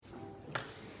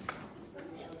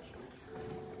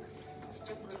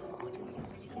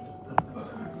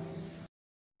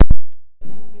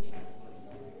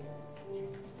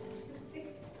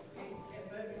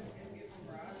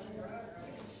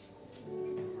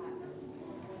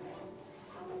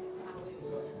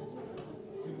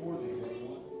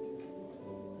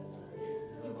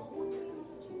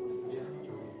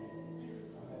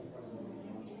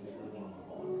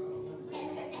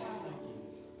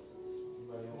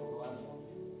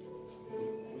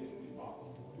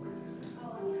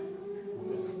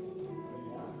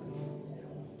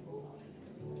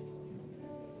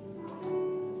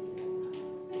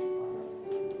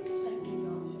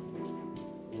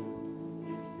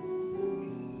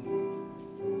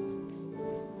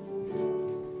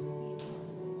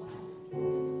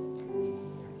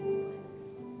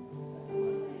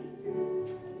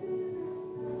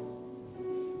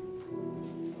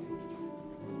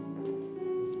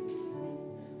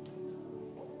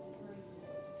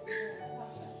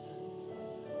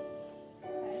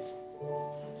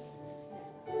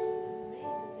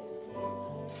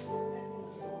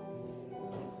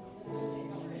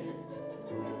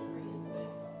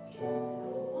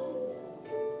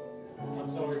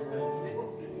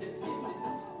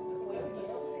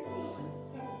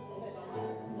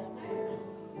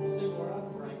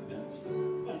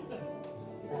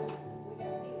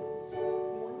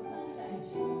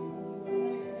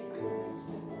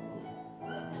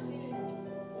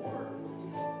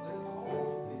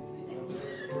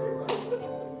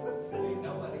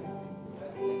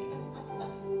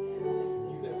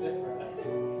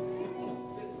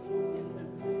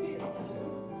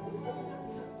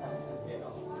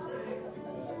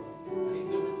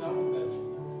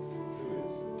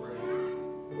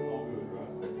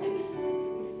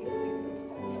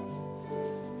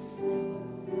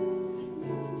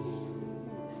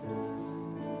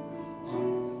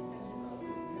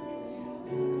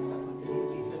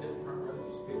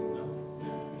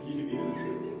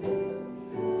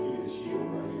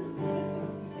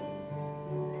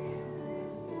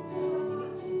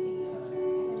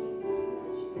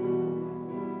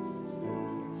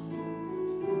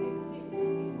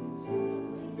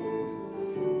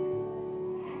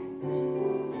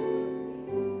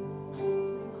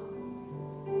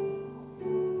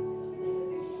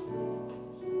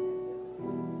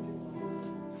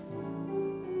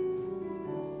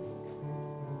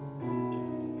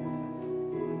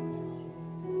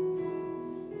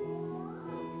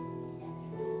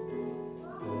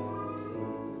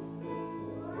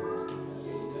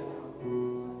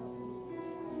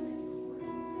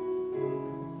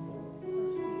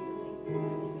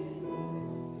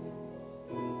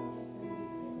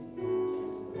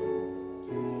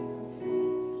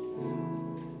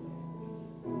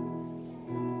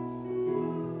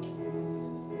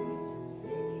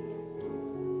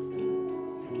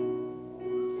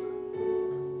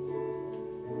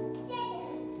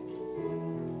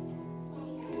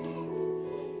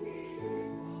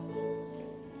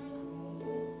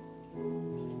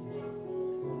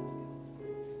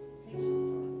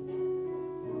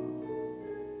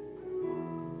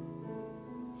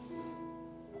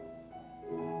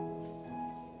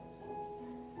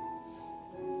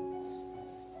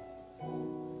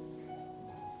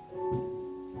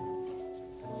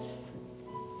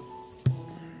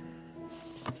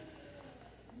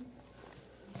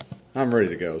I'm ready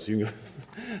to go. So you can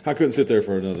I couldn't sit there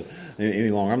for any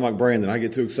longer. I'm like Brandon. I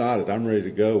get too excited. I'm ready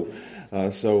to go.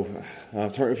 If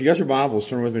you got your Bibles,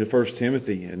 turn with me to 1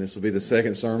 Timothy, and this will be the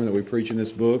second sermon that we preach in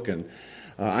this book. And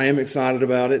I am excited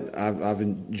about it. I've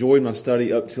enjoyed my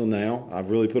study up till now.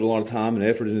 I've really put a lot of time and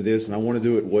effort into this, and I want to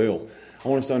do it well. I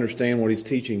want us to understand what he's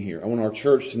teaching here. I want our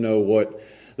church to know what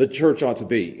the church ought to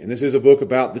be. And this is a book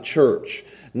about the church.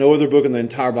 No other book in the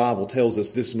entire Bible tells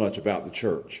us this much about the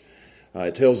church.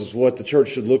 It tells us what the church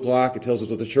should look like. It tells us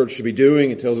what the church should be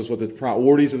doing. It tells us what the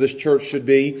priorities of this church should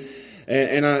be.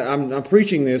 And I'm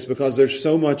preaching this because there's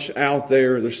so much out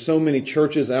there. There's so many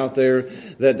churches out there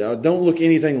that don't look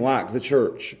anything like the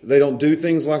church. They don't do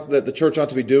things like that the church ought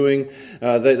to be doing.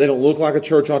 They don't look like a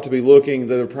church ought to be looking.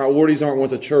 Their priorities aren't what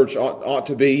the church ought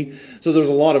to be. So there's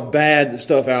a lot of bad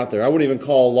stuff out there. I wouldn't even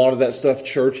call a lot of that stuff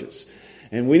churches.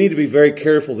 And we need to be very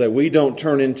careful that we don't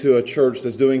turn into a church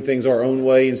that's doing things our own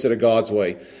way instead of God's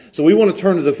way. So we want to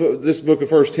turn to this book of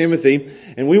 1 Timothy,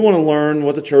 and we want to learn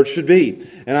what the church should be.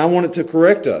 And I want it to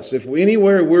correct us. If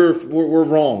anywhere we're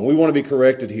wrong, we want to be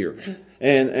corrected here.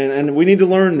 And we need to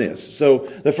learn this. So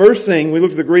the first thing, we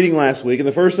looked at the greeting last week, and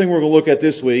the first thing we're going to look at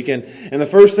this week, and the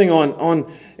first thing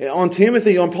on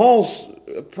Timothy, on Paul's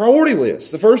priority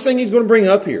list, the first thing he's going to bring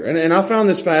up here, and I found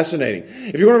this fascinating.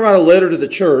 If you're going to write a letter to the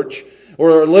church,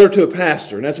 or a letter to a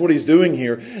pastor, and that's what he's doing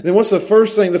here, then what's the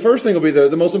first thing? The first thing will be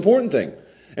the most important thing.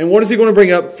 And what is he going to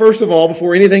bring up first of all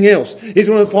before anything else?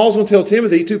 Paul's going to tell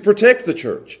Timothy to protect the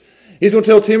church. He's going to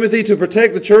tell Timothy to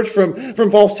protect the church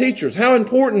from false teachers. How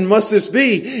important must this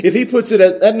be if he puts it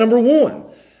at number one?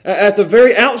 At the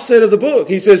very outset of the book,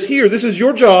 he says, here, this is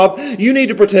your job. You need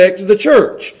to protect the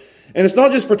church. And it's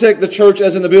not just protect the church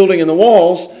as in the building and the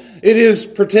walls. It is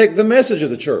protect the message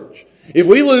of the church. If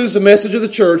we lose the message of the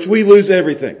church, we lose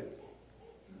everything.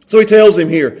 So he tells him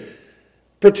here,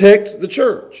 protect the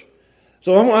church.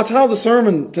 So I'll title the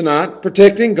sermon tonight,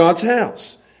 Protecting God's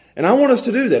House. And I want us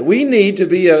to do that. We need to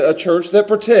be a church that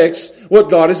protects what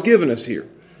God has given us here.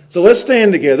 So let's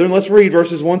stand together and let's read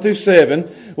verses 1 through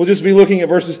 7. We'll just be looking at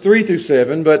verses 3 through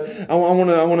 7, but I want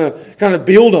to kind of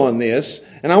build on this.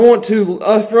 And I want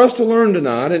for us to learn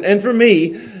tonight, and for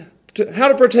me, how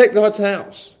to protect God's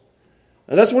house.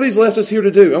 And that's what he's left us here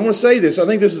to do. I'm going to say this. I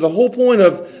think this is the whole point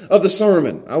of the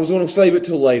sermon. I was going to save it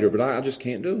till later, but I just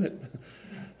can't do it.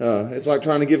 It's like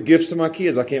trying to give gifts to my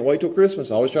kids. I can't wait till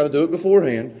Christmas. I always try to do it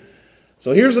beforehand.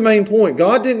 So here's the main point.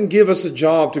 God didn't give us a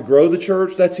job to grow the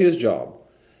church. That's his job.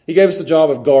 He gave us the job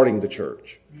of guarding the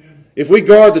church. If we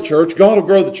guard the church, God will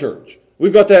grow the church.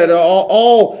 We've got that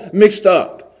all mixed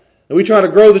up. And we try to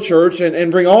grow the church and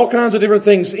bring all kinds of different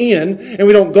things in, and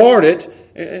we don't guard it.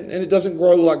 And it doesn't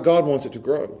grow like God wants it to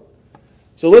grow.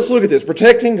 So let's look at this.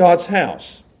 Protecting God's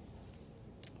house.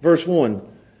 Verse 1.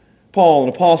 Paul, an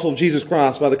apostle of Jesus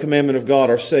Christ by the commandment of God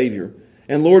our Savior,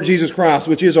 and Lord Jesus Christ,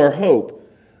 which is our hope,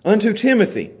 unto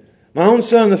Timothy, my own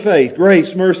son in the faith,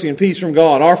 grace, mercy, and peace from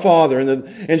God our Father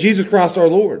and Jesus Christ our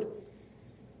Lord.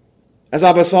 As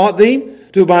I besought thee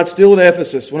to abide still at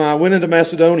Ephesus when I went into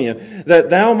Macedonia, that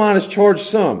thou mightest charge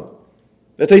some,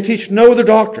 that they teach no other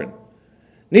doctrine,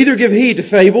 neither give heed to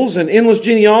fables and endless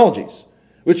genealogies,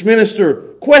 which minister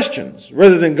questions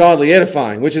rather than godly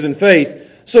edifying, which is in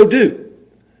faith, so do.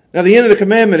 Now the end of the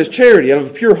commandment is charity, out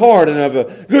of a pure heart and of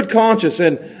a good conscience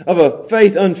and of a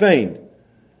faith unfeigned,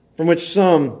 from which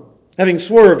some, having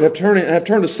swerved, have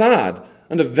turned aside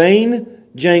unto vain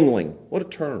jangling. What a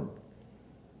term.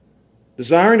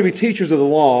 Desiring to be teachers of the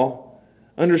law,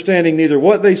 understanding neither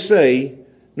what they say,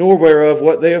 nor whereof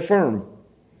what they affirm.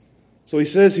 So he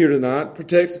says here tonight,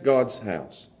 protect God's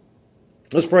house.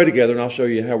 Let's pray together and I'll show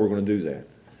you how we're going to do that.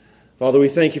 Father, we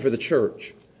thank you for the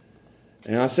church.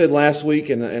 And I said last week,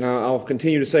 and I'll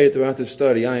continue to say it throughout this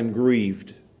study, I am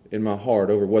grieved in my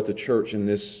heart over what the church in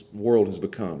this world has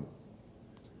become.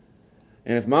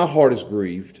 And if my heart is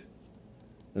grieved,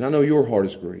 then I know your heart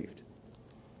is grieved.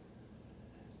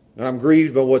 And I'm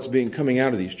grieved by what's coming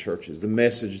out of these churches, the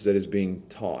message that is being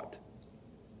taught.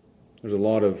 There's a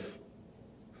lot of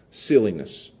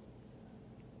silliness,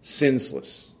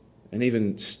 senseless, and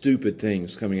even stupid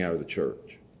things coming out of the church.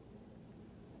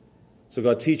 So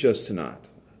God, teach us tonight.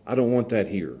 I don't want that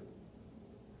here.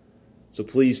 So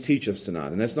please teach us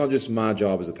tonight. And that's not just my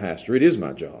job as a pastor. It is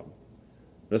my job.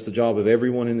 That's the job of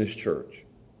everyone in this church,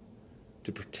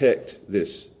 to protect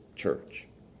this church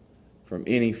from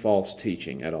any false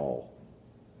teaching at all.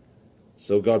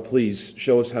 So God, please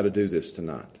show us how to do this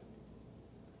tonight,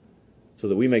 so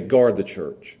that we may guard the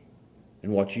church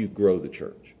and watch you grow the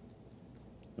church.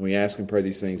 And we ask and pray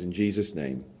these things in Jesus'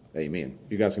 name. Amen.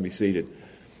 You guys can be seated.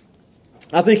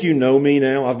 I think you know me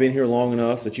now. I've been here long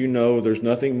enough that you know there's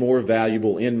nothing more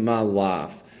valuable in my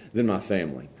life than my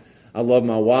family. I love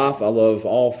my wife. I love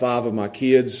all 5 of my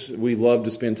kids. We love to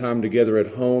spend time together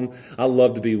at home. I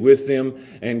love to be with them.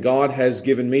 And God has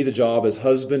given me the job as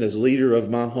husband, as leader of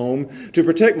my home, to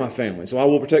protect my family. So I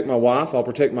will protect my wife. I'll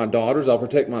protect my daughters. I'll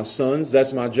protect my sons.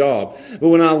 That's my job. But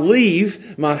when I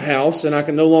leave my house and I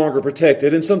can no longer protect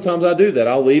it, and sometimes I do that.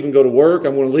 I'll leave and go to work.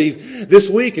 I'm going to leave this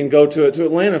week and go to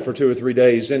Atlanta for 2 or 3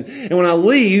 days. And when I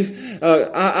leave,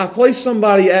 I place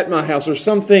somebody at my house or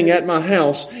something at my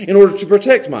house in order to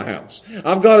protect my house.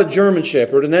 I've got a German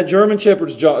Shepherd, and that German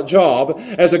Shepherd's job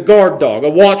as a guard dog, a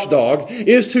watchdog,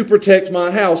 is to protect my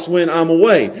house when I'm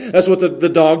away. That's what the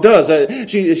dog does.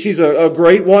 She's a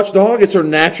great watchdog. It's her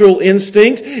natural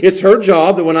instinct. It's her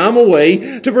job that when I'm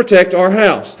away to protect our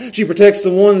house. She protects the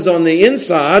ones on the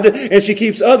inside, and she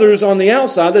keeps others on the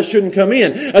outside that shouldn't come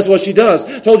in. That's what she does.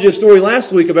 I told you a story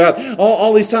last week about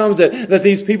all these times that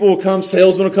these people will come,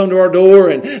 salesmen will come to our door,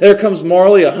 and there comes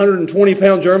Marley, a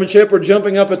 120-pound German Shepherd,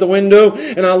 jumping up at the window,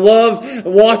 and I love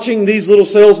watching these little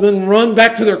salesmen run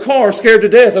back to their car scared to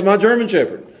death of my German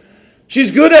Shepherd. She's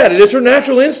good at it. It's her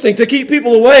natural instinct to keep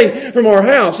people away from our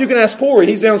house. You can ask Corey.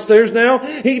 He's downstairs now.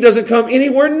 He doesn't come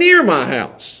anywhere near my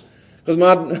house because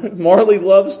my Marley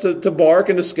loves to bark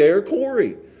and to scare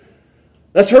Corey.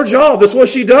 That's her job. That's what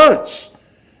she does.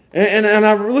 And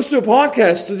I listened to a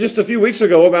podcast just a few weeks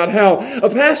ago about how a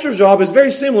pastor's job is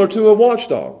very similar to a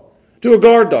watchdog, to a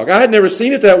guard dog. I had never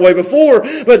seen it that way before,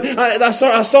 but I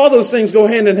saw those things go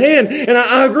hand in hand, and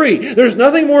I agree. There's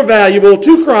nothing more valuable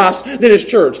to Christ than His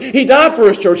church. He died for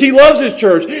His church. He loves His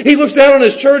church. He looks down on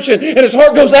His church, and His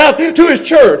heart goes out to His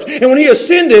church. And when He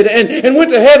ascended and went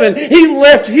to heaven, He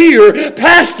left here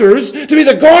pastors to be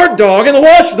the guard dog and the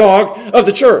watchdog of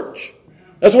the church.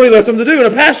 That's what He left them to do.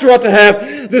 And a pastor ought to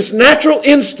have this natural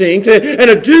instinct and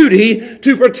a duty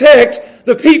to protect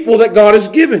the people that God has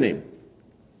given him.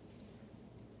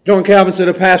 John Calvin said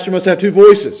a pastor must have 2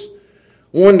 voices,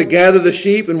 one to gather the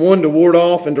sheep and one to ward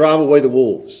off and drive away the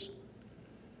wolves.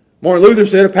 Martin Luther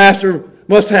said a pastor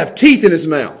must have teeth in his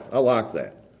mouth. I like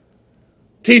that.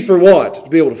 Teeth for what? To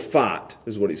be able to fight,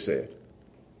 is what he said.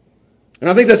 And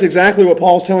I think that's exactly what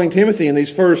Paul's telling Timothy in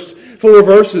these first 4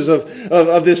 verses of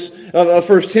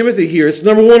 1 Timothy here. It's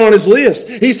number 1 on his list.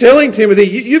 He's telling Timothy,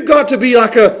 you've got to be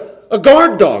like a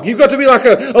guard dog. You've got to be like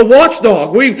a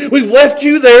watchdog. We've left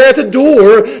you there at the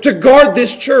door to guard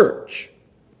this church.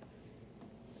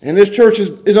 And this church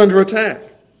is under attack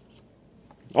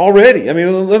already. I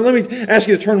mean, let me ask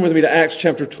you to turn with me to Acts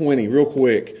chapter 20 real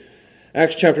quick.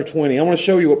 Acts chapter 20. I want to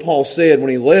show you what Paul said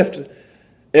when he left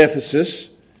Ephesus.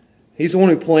 He's the one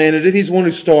who planted it. He's the one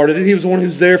who started it. He was the one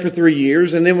who's there for 3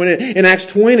 years. And then in Acts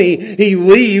 20, he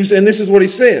leaves, and this is what he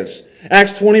says.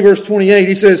 Acts 20, verse 28,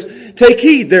 he says, "Take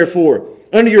heed, therefore,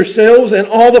 unto yourselves and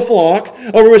all the flock,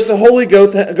 over which the Holy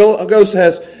Ghost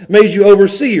has made you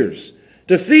overseers,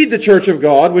 to feed the church of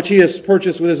God, which He has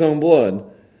purchased with His own blood.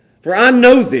 For I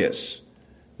know this,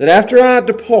 that after I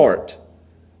depart,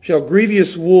 shall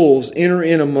grievous wolves enter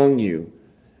in among you,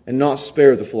 and not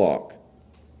spare the flock.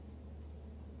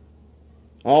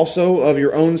 Also of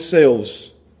your own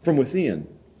selves from within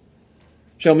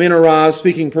shall men arise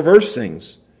speaking perverse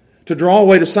things, to draw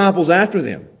away disciples after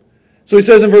them." So he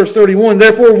says in verse 31,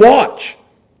 "Therefore watch,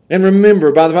 and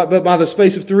remember, by the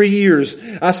space of 3 years,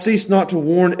 I ceased not to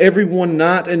warn everyone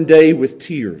night and day with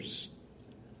tears."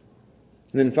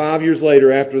 And then 5 years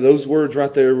later, after those words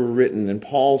right there were written, and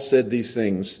Paul said these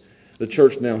things, the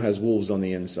church now has wolves on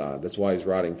the inside. That's why he's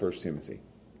writing 1 Timothy.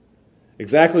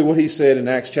 Exactly what he said in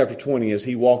Acts chapter 20 as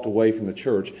he walked away from the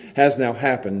church has now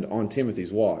happened on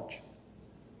Timothy's watch.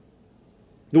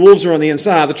 The wolves are on the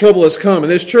inside. The trouble has come.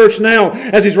 And this church now,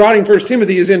 as he's writing 1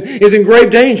 Timothy, is in grave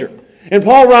danger. And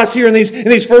Paul writes here in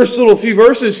these first little few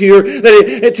verses here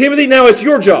that Timothy, now it's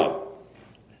your job.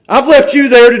 I've left you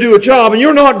there to do a job and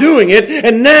you're not doing it.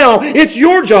 And now it's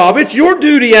your job. It's your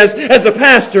duty as the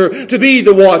pastor to be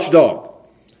the watchdog.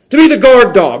 To be the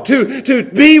guard dog, to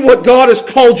be what God has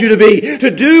called you to be,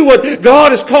 to do what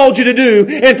God has called you to do,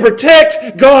 and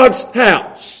protect God's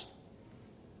house.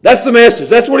 That's the message.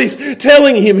 That's what he's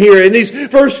telling him here in these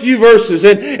first few verses.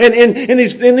 And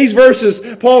in these verses,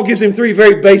 Paul gives him 3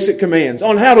 very basic commands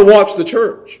on how to watch the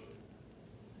church,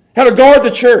 how to guard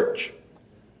the church.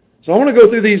 So I want to go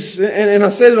through these, and I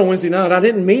said it on Wednesday night. I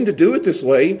didn't mean to do it this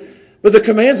way, but the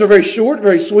commands are very short,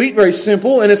 very sweet, very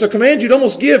simple, and it's a command you'd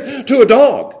almost give to a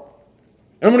dog.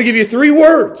 I'm going to give you 3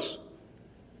 words.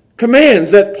 Commands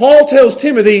that Paul tells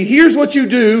Timothy, here's what you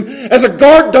do as a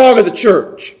guard dog of the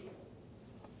church.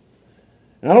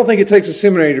 And I don't think it takes a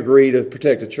seminary degree to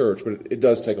protect a church, but it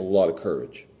does take a lot of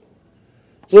courage.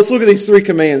 So let's look at these 3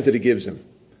 commands that he gives him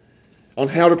on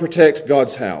how to protect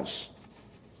God's house.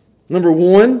 Number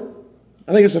one,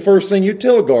 I think it's the first thing you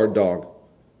tell a guard dog.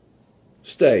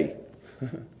 Stay.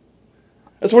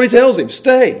 That's what he tells him.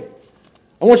 Stay.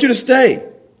 I want you to stay.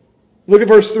 Look at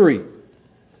verse 3.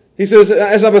 He says,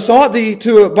 as I besought thee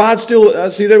to abide still,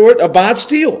 see that word? Abide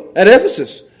still at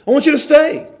Ephesus. I want you to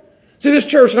stay. See, this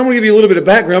church, and I'm going to give you a little bit of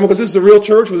background because this is a real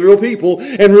church with real people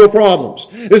and real problems.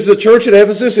 This is a church at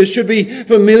Ephesus. It should be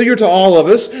familiar to all of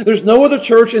us. There's no other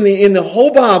church in the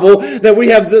whole Bible that we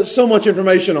have so much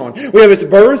information on. We have its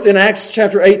birth in Acts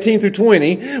chapter 18 through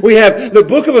 20. We have the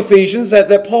book of Ephesians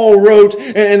that Paul wrote,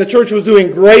 and the church was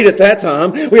doing great at that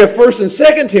time. We have 1st and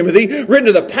 2nd Timothy written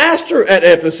to the pastor at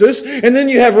Ephesus. And then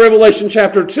you have Revelation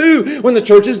chapter 2 when the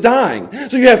church is dying.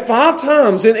 So you have 5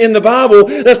 times in the Bible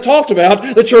that's talked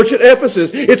about the church at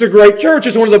Ephesus. It's a great church.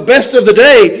 It's one of the best of the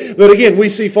day. But again, we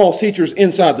see false teachers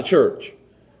inside the church.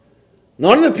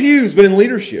 Not in the pews, but in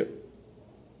leadership.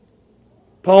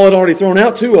 Paul had already thrown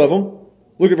out 2 of them.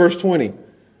 Look at verse 20.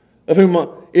 Of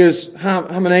whom is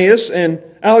Hymenaeus and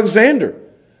Alexander,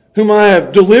 whom I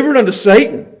have delivered unto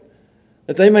Satan,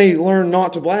 that they may learn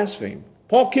not to blaspheme.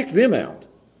 Paul kicked them out.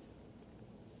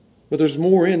 But there's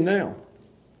more in now.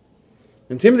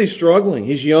 And Timothy's struggling.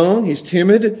 He's young. He's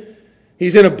timid.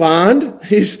 He's in a bind.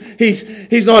 He's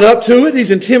not up to it.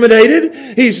 He's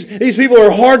intimidated. These people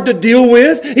are hard to deal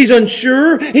with. He's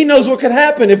unsure. He knows what could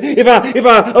happen. If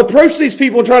I approach these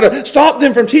people and try to stop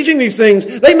them from teaching these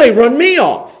things, they may run me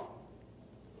off.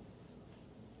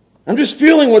 I'm just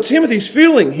feeling what Timothy's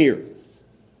feeling here.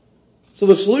 So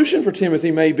the solution for Timothy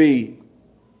may be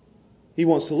he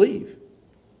wants to leave.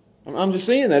 I'm just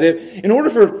saying that. In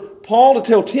order for Paul to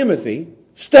tell Timothy,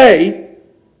 stay,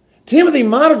 Timothy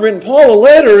might have written Paul a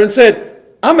letter and said,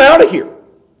 I'm out of here.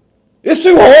 It's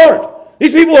too hard.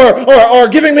 These people are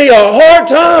giving me a hard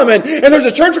time. And there's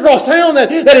a church across town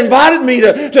that invited me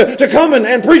to come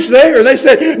and preach there. And they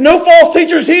said, no false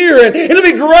teachers here. And it'll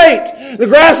be great. The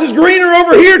grass is greener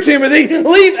over here, Timothy.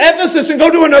 Leave Ephesus and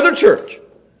go to another church.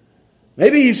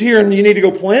 Maybe he's here and you need to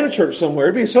go plant a church somewhere.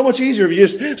 It'd be so much easier if you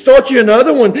just start you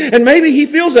another one. And maybe he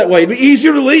feels that way. It'd be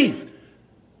easier to leave.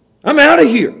 I'm out of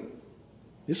here.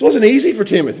 This wasn't easy for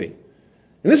Timothy.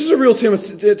 And this is a real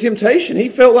temptation. He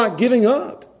felt like giving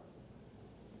up.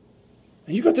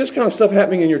 And you've got this kind of stuff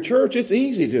happening in your church, it's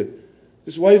easy to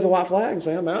just wave the white flag and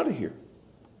say, I'm out of here.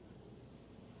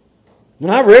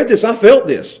 When I read this, I felt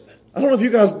this. I don't know if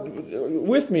you guys are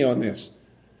with me on this.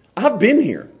 I've been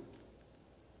here.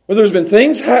 Where there's been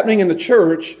things happening in the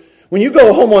church. When you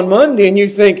go home on Monday and you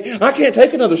think, I can't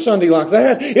take another Sunday like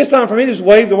that. It's time for me to just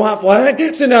wave the white flag,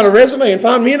 send out a resume and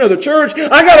find me another church.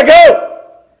 I got to go.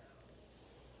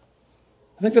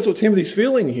 I think that's what Timothy's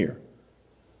feeling here.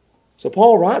 So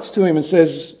Paul writes to him and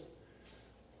says,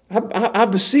 I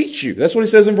beseech you. That's what he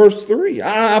says in verse 3.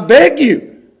 I beg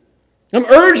you. I'm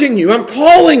urging you. I'm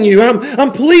calling you.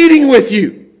 I'm pleading with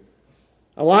you.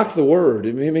 I like the word.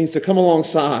 It means to come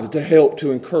alongside, to help,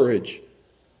 to encourage.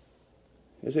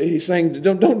 He's saying,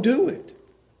 don't do it.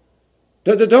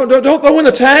 Don't throw in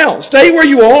the towel. Stay where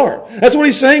you are. That's what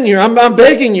he's saying here. I'm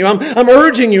begging you. I'm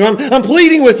urging you. I'm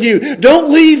pleading with you.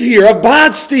 Don't leave here.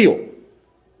 Abide still.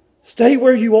 Stay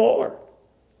where you are.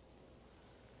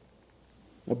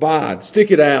 Abide. Stick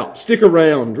it out. Stick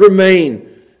around. Remain.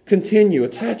 Continue.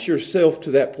 Attach yourself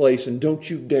to that place and don't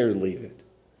you dare leave it.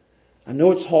 I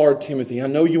know it's hard, Timothy. I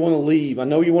know you want to leave. I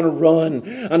know you want to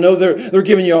run. I know they're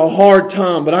giving you a hard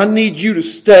time, but I need you to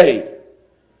stay.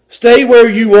 Stay where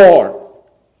you are.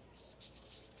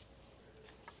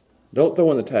 Don't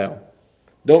throw in the towel.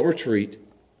 Don't retreat.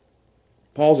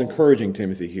 Paul's encouraging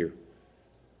Timothy here.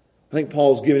 I think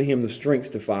Paul's giving him the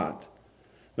strength to fight.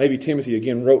 Maybe Timothy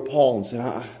again wrote Paul and said,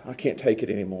 I can't take it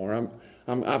anymore.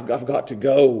 I've got to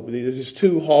go. This is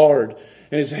too hard.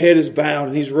 And his head is bowed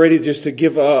and he's ready just to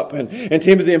give up. And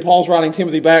Timothy, and Paul's writing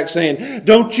Timothy back saying,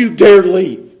 don't you dare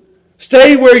leave.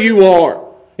 Stay where you are.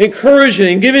 Encouraging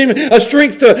him, giving him a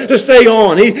strength to stay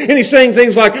on. And he's saying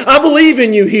things like, I believe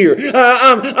in you here. You're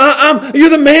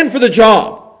the man for the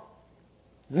job.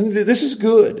 And this is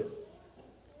good.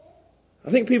 I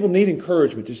think people need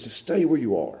encouragement just to stay where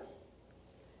you are.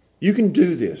 You can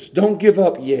do this. Don't give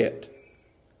up yet.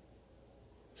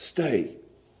 Stay.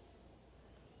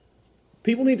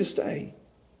 People need to stay.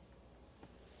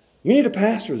 You need a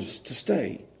pastor to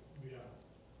stay.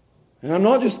 And I'm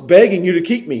not just begging you to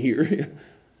keep me here.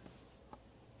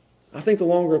 I think the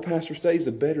longer a pastor stays,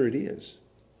 the better it is.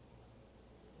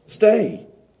 Stay.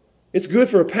 It's good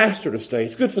for a pastor to stay.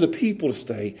 It's good for the people to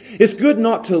stay. It's good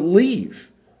not to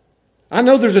leave. I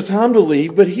know there's a time to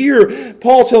leave, but here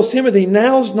Paul tells Timothy,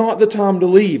 now's not the time to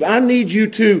leave. I need you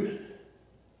to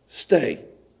stay.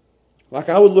 Like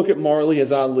I would look at Marley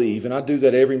as I leave, and I do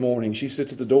that every morning. She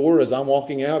sits at the door as I'm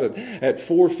walking out at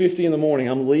 4:50 in the morning.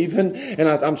 I'm leaving, and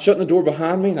I'm shutting the door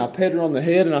behind me, and I pet her on the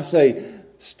head, and I say,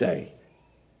 "Stay."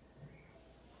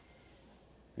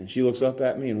 And she looks up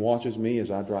at me and watches me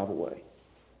as I drive away.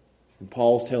 And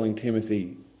Paul's telling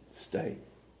Timothy, stay.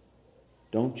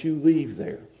 Don't you leave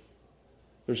there.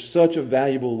 There's such a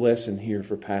valuable lesson here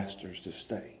for pastors to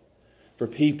stay, for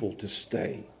people to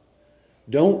stay.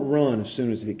 Don't run as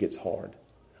soon as it gets hard.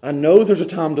 I know there's a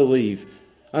time to leave.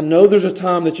 I know there's a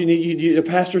time that a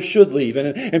pastor should leave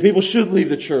and people should leave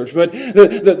the church. But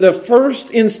the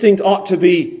first instinct ought to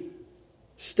be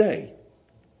stay.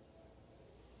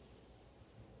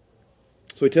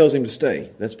 So he tells him to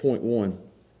stay. That's point one.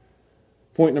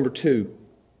 Point number two,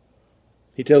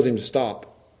 he tells him to stop.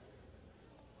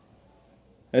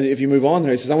 And if you move on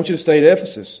there, he says, I want you to stay at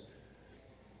Ephesus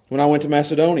when I went to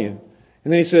Macedonia.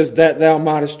 And then he says, that thou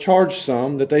mightest charge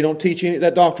some that they don't teach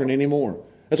that doctrine anymore.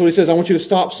 That's what he says. I want you to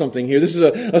stop something here. This is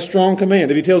a strong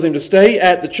command. If he tells him to stay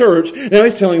at the church, now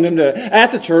he's telling them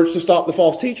at the church to stop the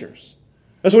false teachers.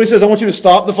 That's what he says. I want you to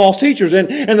stop the false teachers.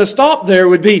 And the stop there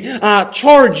would be,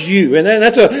 charge you. And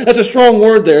that's a strong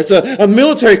word there. It's a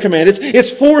military command.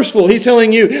 It's forceful. He's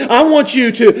telling you, I want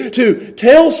you to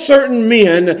tell certain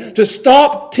men to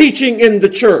stop teaching in the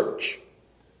church.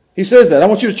 He says that. I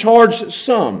want you to charge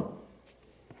some.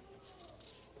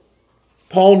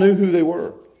 Paul knew who they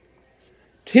were.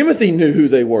 Timothy knew who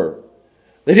they were.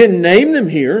 They didn't name them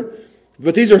here,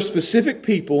 but these are specific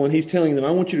people, and he's telling them,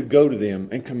 I want you to go to them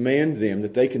and command them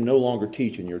that they can no longer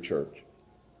teach in your church.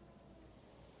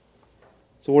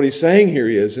 So what he's saying here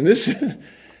is, and this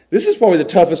is probably the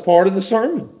toughest part of the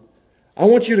sermon, I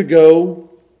want you to go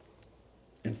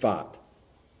and fight.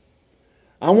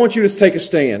 I want you to take a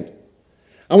stand.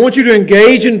 I want you to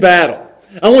engage in battle.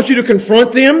 I want you to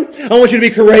confront them. I want you to be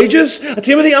courageous.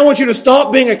 Timothy, I want you to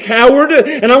stop being a coward,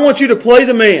 and I want you to play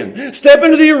the man. Step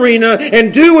into the arena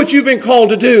and do what you've been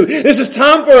called to do. This is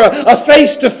time for a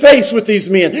face-to-face with these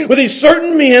men, with these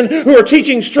certain men who are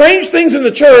teaching strange things in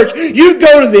the church. You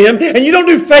go to them, and you don't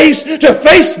do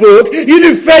face-to-Facebook. You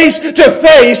do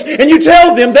face-to-face, and you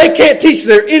tell them they can't teach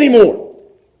there anymore.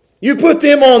 You put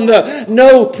them on the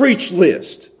no-preach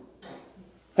list.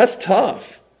 That's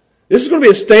tough. This is going to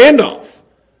be a standoff.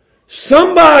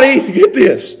 Somebody, get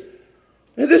this.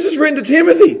 And this is written to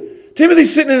Timothy.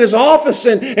 Timothy's sitting in his office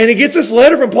and he gets this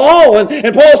letter from Paul.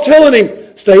 And Paul's telling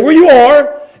him, stay where you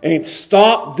are and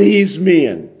stop these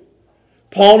men.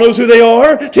 Paul knows who they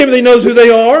are. Timothy knows who they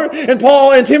are. And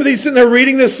Paul and Timothy's sitting there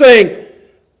reading this saying,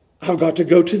 I've got to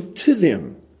go to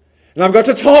them. And I've got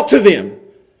to talk to them.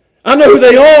 I know who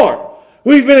they are.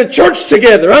 We've been in church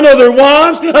together. I know their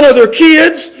wives. I know their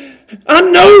kids. I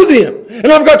know them.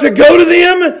 And I've got to go to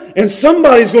them, and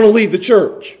somebody's going to leave the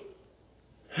church.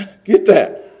 Get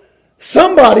that?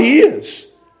 Somebody is.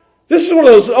 This is one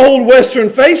of those old Western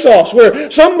face-offs where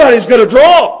somebody's going to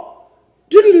draw.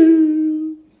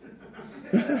 Doo-doo-doo.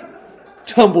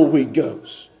 Tumbleweed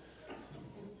goes.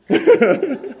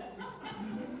 and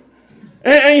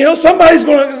somebody's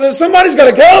got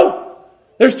to go.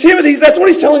 There's Timothy. That's what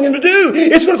he's telling him to do.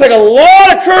 It's going to take a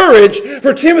lot of courage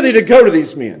for Timothy to go to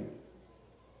these men.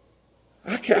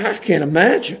 I can't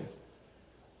imagine.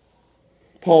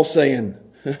 Paul's saying,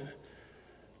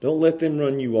 don't let them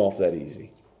run you off that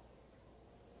easy.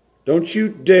 Don't you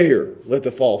dare let the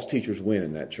false teachers win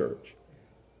in that church.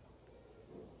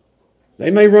 They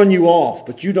may run you off,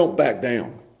 but you don't back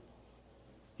down.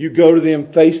 You go to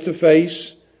them face to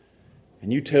face,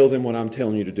 and you tell them what I'm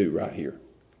telling you to do right here.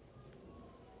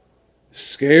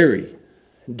 Scary,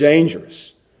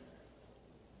 dangerous,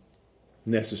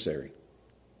 necessary.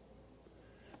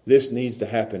 This needs to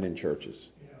happen in churches.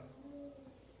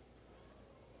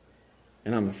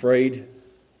 And I'm afraid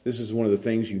this is one of the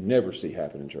things you never see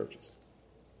happen in churches.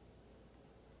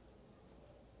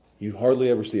 You hardly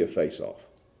ever see a face-off.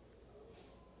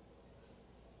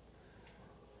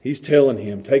 He's telling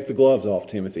him, take the gloves off,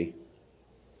 Timothy.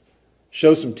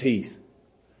 Show some teeth.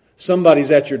 Somebody's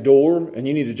at your door, and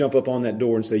you need to jump up on that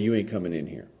door and say, you ain't coming in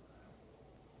here.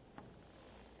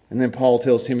 And then Paul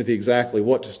tells Timothy exactly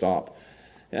what to stop.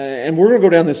 And we're going to go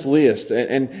down this list,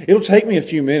 and it'll take me a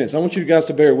few minutes. I want you guys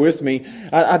to bear with me.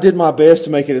 I did my best to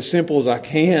make it as simple as I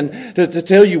can to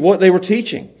tell you what they were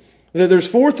teaching. There's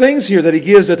 4 things here that he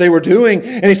gives that they were doing,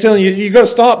 and he's telling you've got to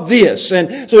stop this.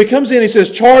 And so he comes in, he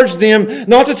says, charge them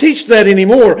not to teach that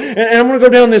anymore. And I'm going to go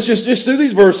down this just through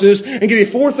these verses and give you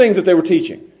 4 things that they were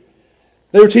teaching.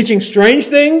 They were teaching strange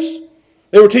things.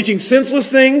 They were teaching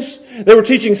senseless things. They were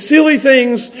teaching silly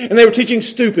things. And they were teaching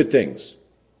stupid things.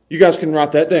 You guys can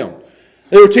write that down.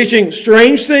 They were teaching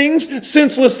strange things,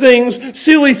 senseless things,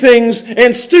 silly things,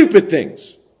 and stupid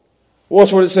things.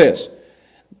 Watch what it says.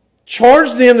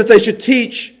 Charge them that they should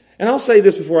teach, and I'll say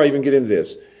this before I even get into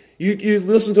this. You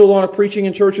listen to a lot of preaching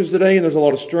in churches today, and there's a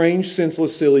lot of strange,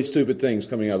 senseless, silly, stupid things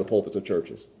coming out of the pulpits of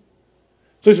churches.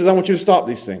 So he says, I want you to stop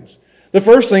these things. The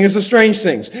first thing is the strange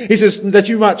things. He says that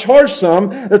you might charge some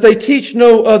that they teach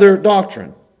no other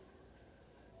doctrine.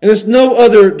 And this no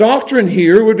other doctrine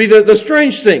here would be the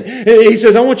strange thing. He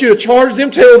says, I want you to charge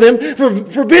them, tell them,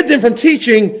 forbid them from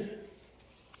teaching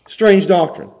strange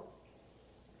doctrine,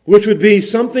 which would be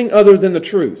something other than the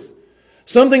truth.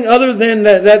 Something other than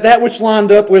that which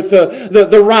lined up with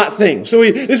the right thing. So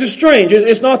this is strange.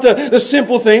 It's not the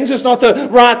simple things. It's not the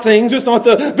right things. It's not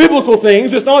the biblical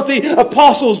things. It's not the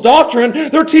apostles' doctrine.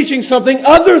 They're teaching something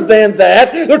other than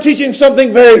that. They're teaching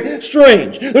something very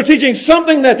strange. They're teaching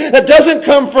something that doesn't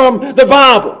come from the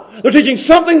Bible. They're teaching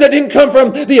something that didn't come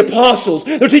from the apostles.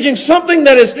 They're teaching something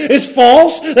that is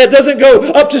false, that doesn't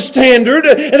go up to standard,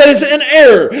 and that is an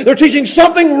error. They're teaching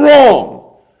something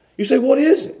wrong. You say, what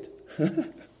is it?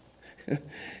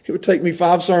 It would take me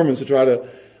 5 sermons to try to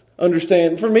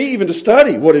understand, for me even to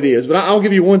study what it is. But I'll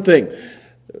give you one thing.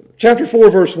 Chapter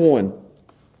 4, verse 1. It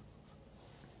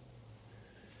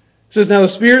says, Now the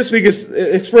Spirit speaketh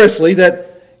expressly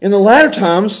that in the latter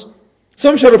times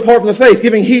some shall depart from the faith,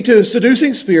 giving heed to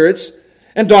seducing spirits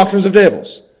and doctrines of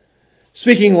devils,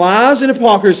 speaking lies and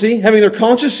hypocrisy, having their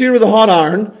conscience seared with a hot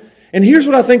iron. And here's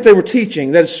what I think they were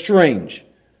teaching that is strange.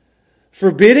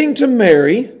 Forbidding to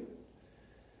marry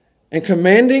and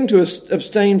commanding to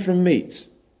abstain from meats.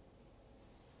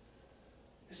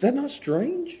 Is that not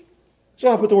strange?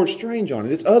 So I put the word strange on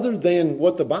it. It's other than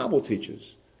what the Bible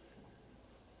teaches.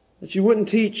 That you wouldn't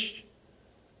teach.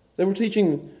 They were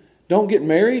teaching, don't get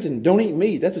married and don't eat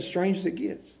meat. That's as strange as it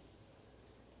gets.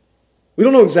 We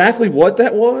don't know exactly what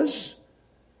that was,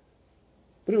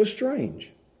 but it was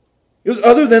strange. It was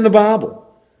other than the Bible.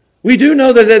 We do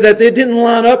know that it didn't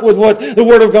line up with what the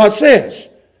Word of God says.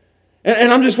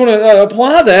 And I'm just going to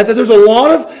apply that there's a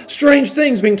lot of strange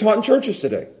things being taught in churches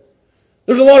today.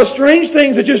 There's a lot of strange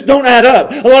things that just don't add up.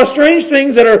 A lot of strange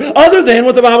things that are other than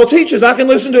what the Bible teaches. I can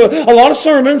listen to a lot of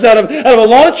sermons out of a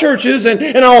lot of churches,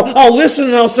 and I'll listen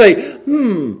and I'll say,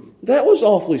 that was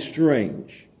awfully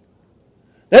strange.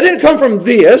 That didn't come from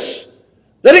this.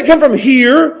 That didn't come from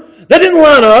here. That didn't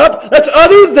line up. That's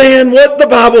other than what the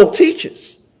Bible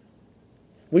teaches.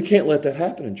 We can't let that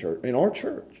happen in our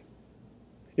church.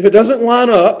 If it doesn't line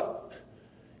up,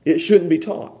 it shouldn't be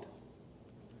taught.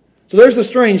 So there's the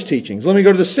strange teachings. Let me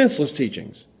go to the senseless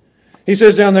teachings. He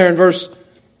says down there in verse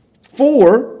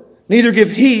 4, neither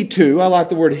give heed to, I like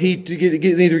the word heed,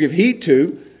 neither give heed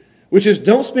to, which is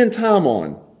don't spend time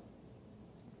on.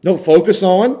 Don't focus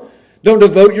on. Don't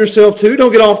devote yourself to.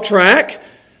 Don't get off track.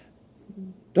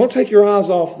 Don't take your eyes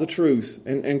off the truth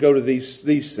and go to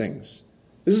these things.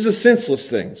 This is the senseless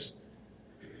things.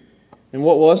 And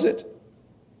what was it?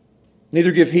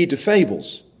 Neither give heed to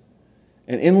fables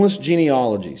and endless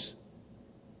genealogies.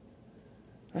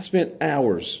 I spent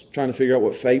hours trying to figure out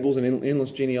what fables and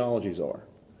endless genealogies are.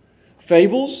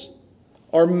 Fables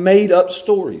are made-up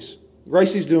stories.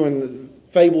 Gracie's doing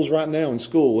fables right now in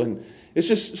school, and it's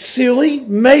just silly,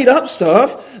 made-up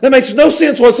stuff that makes no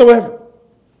sense whatsoever.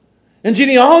 And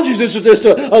genealogies is just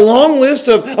a long list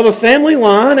of a family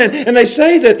line, and they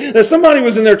say that somebody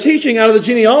was in there teaching out of the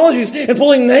genealogies and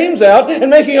pulling names out and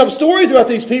making up stories about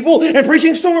these people and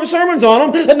preaching sermons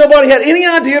on them that nobody had any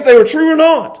idea if they were true or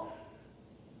not.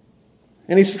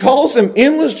 And he calls them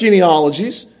endless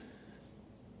genealogies.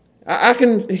 I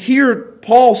can hear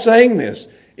Paul saying this,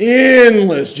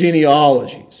 endless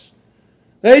genealogies.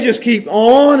 They just keep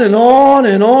on and on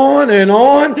and on and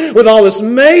on with all this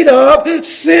made up,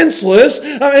 senseless,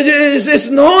 it's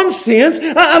nonsense.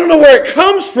 I don't know where it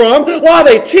comes from. Why are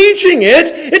they teaching it?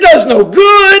 It does no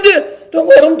good. Don't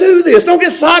let them do this. Don't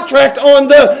get sidetracked on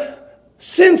the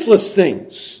senseless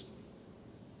things.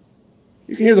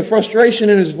 You can hear the frustration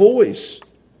in his voice.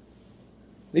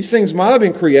 These things might have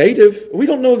been creative. We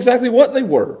don't know exactly what they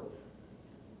were.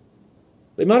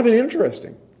 They might have been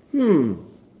interesting.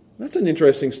 That's an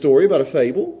interesting story about a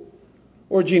fable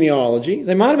or a genealogy.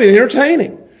 They might have been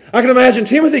entertaining. I can imagine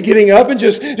Timothy getting up and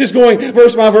just going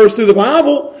verse by verse through the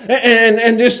Bible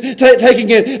and just taking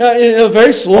it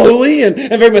very slowly and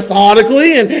very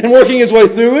methodically and working his way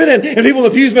through it. And people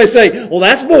in the pews may say, well,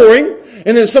 that's boring.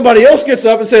 And then somebody else gets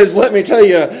up and says, let me tell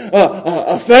you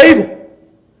a fable.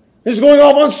 He's going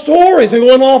off on stories and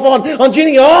going off on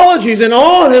genealogies and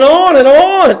on and on and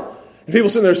on. And people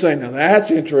sitting there saying, now that's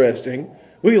interesting.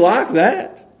 We like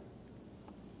that.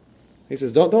 He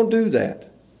says, don't do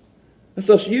that. That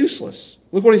stuff's useless.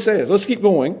 Look what he says. Let's keep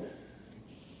going.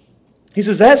 He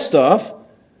says that stuff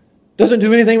doesn't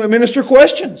do anything but minister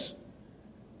questions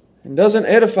and doesn't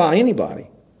edify anybody.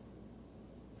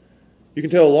 You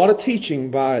can tell a lot of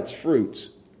teaching by its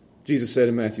fruits, Jesus said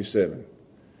in Matthew 7.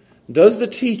 Does the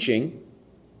teaching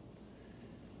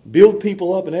build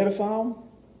people up and edify them?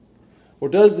 Or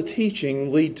does the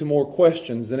teaching lead to more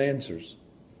questions than answers?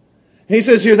 And he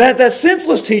says here that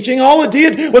senseless teaching, all it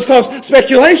did was cause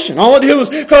speculation. All it did was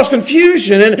cause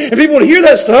confusion. And people would hear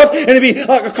that stuff and it'd be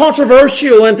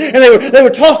controversial. And they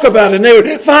would talk about it and they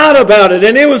would fight about it.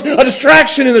 And it was a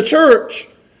distraction in the church.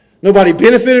 Nobody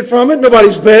benefited from it.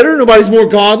 Nobody's better. Nobody's more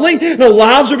godly. No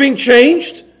lives are being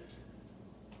changed.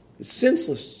 It's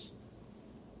senseless.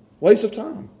 Waste of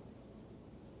time.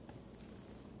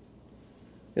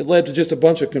 It led to just a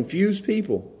bunch of confused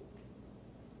people.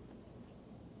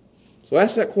 So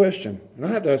ask that question. And I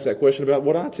have to ask that question about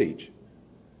what I teach.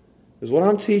 Is what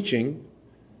I'm teaching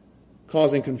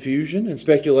causing confusion and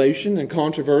speculation and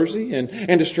controversy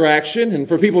and distraction and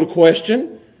for people to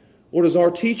question? Or does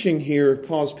our teaching here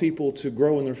cause people to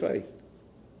grow in their faith?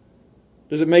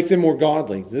 Does it make them more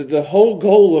godly? The whole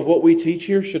goal of what we teach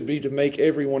here should be to make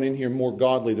everyone in here more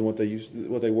godly than what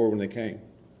they were when they came.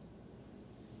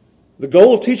 The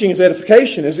goal of teaching is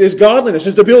edification, is godliness,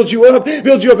 is to build you up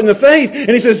in the faith.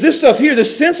 And he says this stuff here,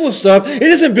 this senseless stuff, it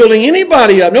isn't building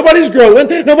anybody up. Nobody's growing.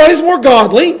 Nobody's more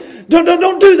godly.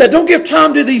 Don't do that. Don't give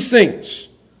time to these things.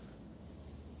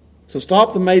 So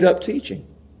stop the made-up teaching.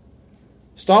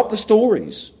 Stop the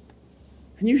stories.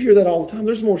 And you hear that all the time.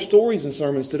 There's more stories in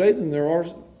sermons today than there are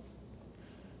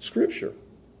Scripture.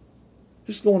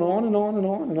 Just going on and on and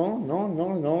on and on and on and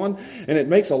on and on. And it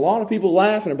makes a lot of people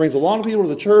laugh and it brings a lot of people to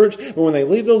the church. But when they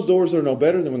leave those doors, they're no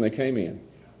better than when they came in.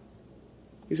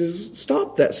 He says,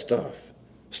 stop that stuff.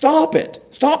 Stop it.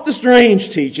 Stop the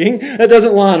strange teaching that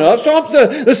doesn't line up. Stop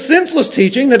the senseless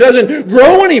teaching that doesn't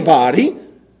grow anybody. And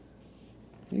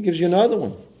he gives you another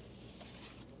one.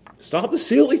 Stop the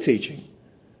silly teaching.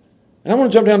 And I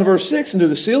want to jump down to verse 6 and do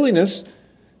the silliness.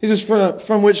 He says,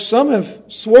 from which some have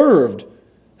swerved,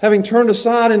 having turned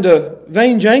aside into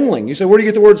vain jangling. You say, where do you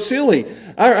get the word silly?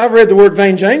 I read the word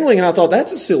vain jangling and I thought,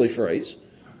 that's a silly phrase.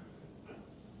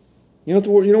 You know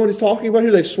what he's talking about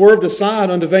here? They've swerved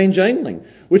aside unto vain jangling,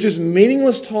 which is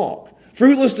meaningless talk,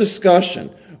 fruitless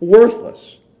discussion,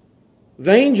 worthless.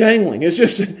 Vain jangling. It's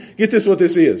just, get this what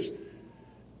this is.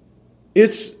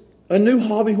 It's a new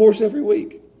hobby horse every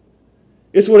week.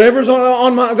 It's whatever's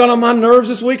got on my nerves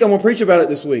this week, I'm going to preach about it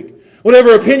this week.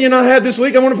 Whatever opinion I have this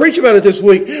week, I'm going to preach about it this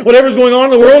week. Whatever's going on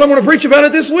in the world, I'm going to preach about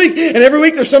it this week. And every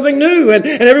week there's something new. And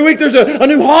every week there's a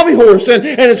new hobby horse. And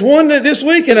it's one this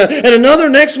week and another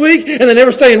next week. And they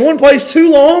never stay in one place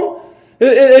too long.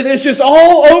 It's just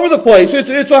all over the place.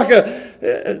 It's like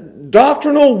a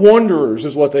doctrinal wanderers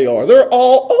is what they are. They're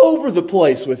all over the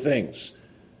place with things.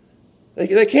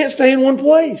 They can't stay in one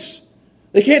place.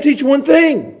 They can't teach one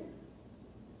thing.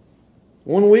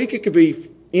 One week it could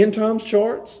be end times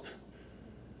charts.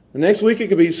 The next week it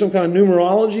could be some kind of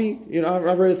numerology. You know,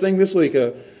 I read a thing this week.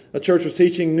 A church was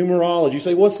teaching numerology. You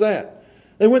say, what's that?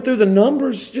 They went through the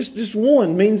numbers. Just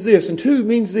 1 means this, and 2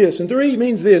 means this, and 3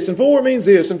 means this, and 4 means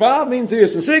this, and 5 means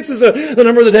this, and 6 is the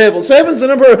number of the devil. 7 is the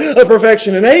number of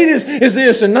perfection, and 8 is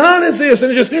this, and 9 is this,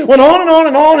 and it just went on and on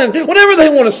and on, and whatever they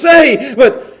want to say.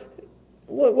 But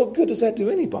what good does that do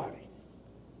anybody?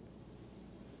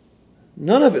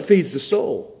 None of it feeds the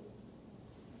soul.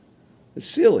 It's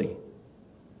silly.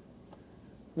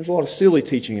 There's a lot of silly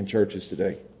teaching in churches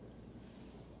today.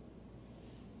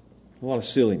 A lot of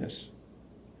silliness.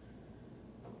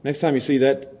 Next time you see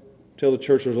that, tell the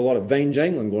church there's a lot of vain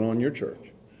jangling going on in your church.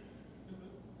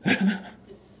 And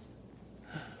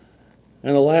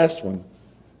the last one,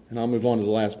 and I'll move on to the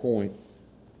last point.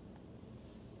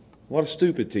 A lot of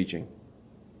stupid teaching.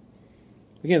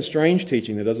 Again, strange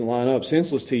teaching that doesn't line up.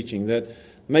 Senseless teaching that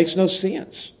makes no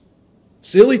sense.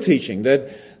 Silly teaching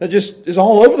that just is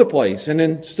all over the place. And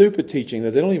then stupid teaching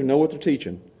that they don't even know what they're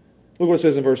teaching. Look what it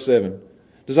says in verse 7.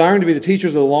 Desiring to be the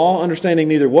teachers of the law, understanding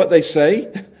neither what they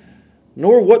say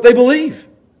nor what they believe.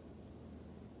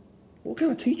 What kind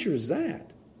of teacher is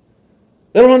that?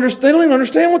 They don't even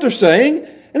understand what they're saying, and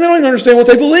they don't even understand what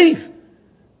they believe.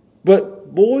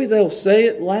 But boy, they'll say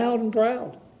it loud and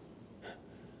proud.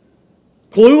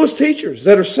 Clueless teachers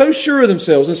that are so sure of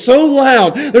themselves and so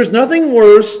loud. There's nothing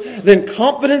worse than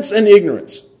confidence and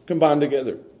ignorance combined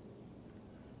together.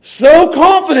 So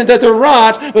confident that they're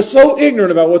right, but so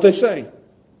ignorant about what they say.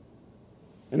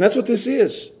 And that's what this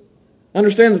is.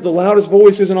 Understand that the loudest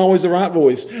voice isn't always the right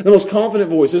voice. The most confident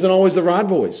voice isn't always the right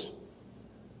voice.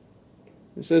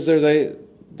 It says there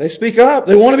they speak up.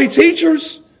 They want to be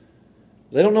teachers.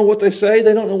 They don't know what they say.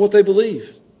 They don't know what they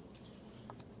believe.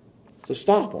 So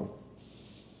stop them.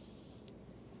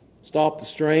 Stop the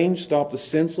strange. Stop the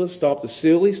senseless. Stop the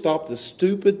silly. Stop the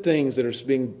stupid things that are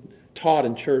being taught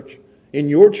in church, in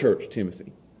your church,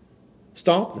 Timothy.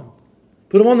 Stop them.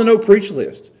 Put them on the no-preach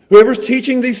list. Whoever's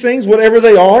teaching these things, whatever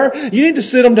they are, you need to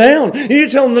sit them down. You need to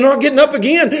tell them they're not getting up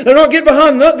again. They're not getting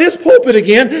behind this pulpit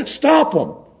again. Stop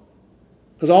them.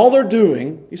 Because all they're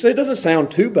doing, you say it doesn't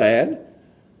sound too bad,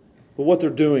 but what they're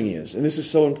doing is, and this is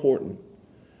so important,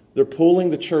 they're pulling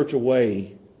the church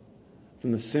away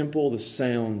from the simple, the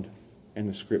sound, and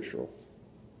the scriptural.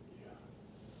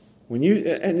 And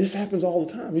this happens all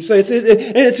the time. You say,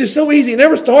 it's just so easy. It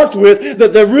never starts with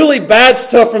the really bad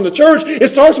stuff from the church. It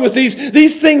starts with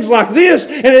these things like this,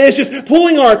 and it's just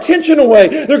pulling our attention away.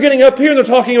 They're getting up here and they're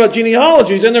talking about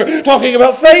genealogies, and they're talking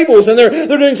about fables, and they're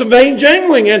doing some vain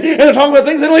jangling, and they're talking about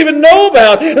things they don't even know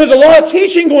about. And there's a lot of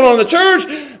teaching going on in the church,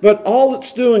 but all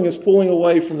it's doing is pulling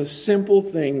away from the simple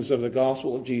things of the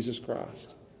gospel of Jesus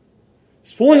Christ.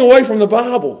 It's pulling away from the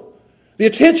Bible. The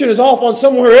attention is off on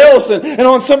somewhere else and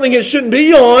on something it shouldn't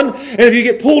be on. And if you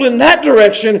get pulled in that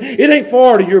direction, it ain't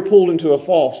far till you're pulled into a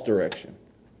false direction.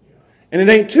 And it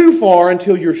ain't too far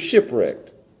until you're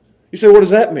shipwrecked. You say, what does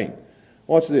that mean?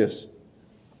 Watch this.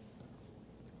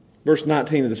 Verse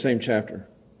 19 of the same chapter.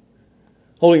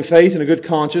 Holding faith and a good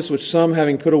conscience, which some,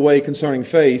 having put away concerning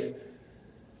faith,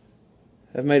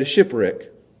 have made a shipwreck,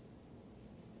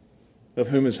 of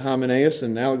whom is Hymenaeus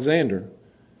and Alexander,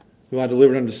 who I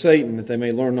delivered unto Satan, that they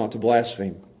may learn not to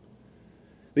blaspheme.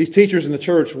 These teachers in the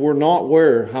church were not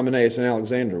where Hymenaeus and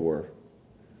Alexander were.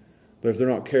 But if they're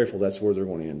not careful, that's where they're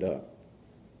going to end up.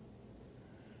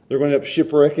 They're going to end up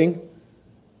shipwrecking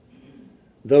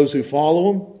those who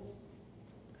follow them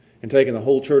and taking the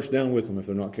whole church down with them if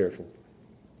they're not careful.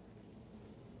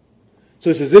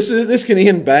 So it says this can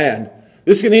end bad.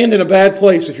 This can end in a bad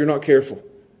place if you're not careful.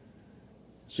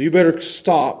 So you better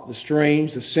stop the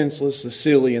strange, the senseless, the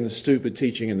silly, and the stupid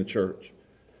teaching in the church.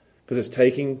 Because it's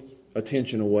taking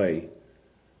attention away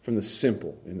from the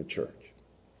simple in the church.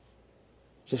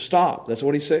 So stop. That's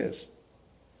what he says.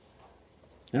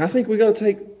 And I think we got to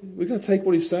take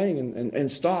what he's saying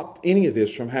and stop any of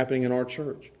this from happening in our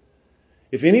church.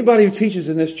 If anybody who teaches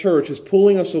in this church is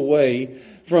pulling us away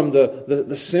from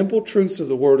the simple truths of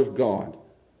the Word of God,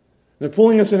 they're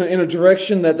pulling us in a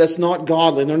direction that's not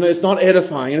godly. It's not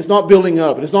edifying. And it's not building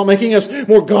up. And it's not making us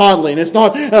more godly. And it's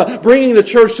not bringing the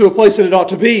church to a place that it ought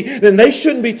to be. Then they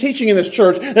shouldn't be teaching in this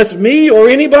church. That's me or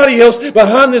anybody else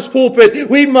behind this pulpit.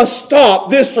 We must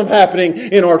stop this from happening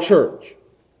in our church.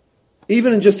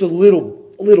 Even in just a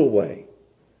little way.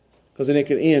 Because then it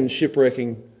could end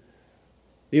shipwrecking.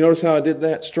 You notice how I did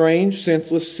that? Strange,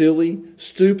 senseless, silly,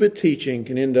 stupid teaching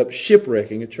can end up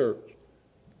shipwrecking a church.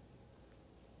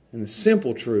 And the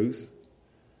simple truth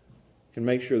can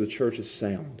make sure the church is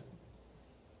sound.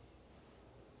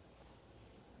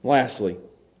 Lastly,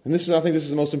 and I think this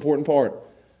is the most important part.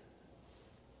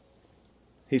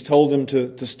 He's told them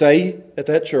to stay at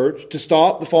that church, to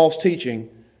stop the false teaching.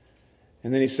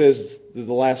 And then he says,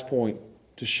 the last point,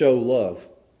 to show love.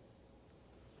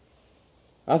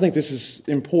 I think this is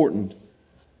important.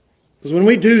 Because when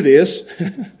we do this,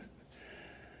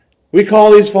 we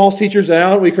call these false teachers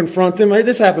out. We confront them. Hey,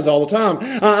 this happens all the time.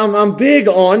 I'm big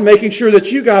on making sure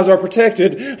that you guys are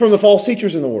protected from the false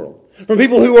teachers in the world. From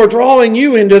people who are drawing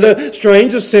you into the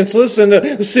strange, the senseless, and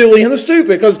the silly, and the stupid.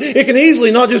 Because it can easily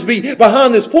not just be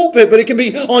behind this pulpit, but it can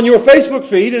be on your Facebook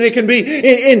feed, and it can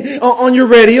be on your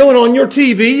radio, and on your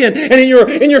TV, and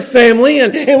in your family,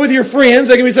 and with your friends.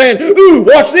 They can be saying, ooh,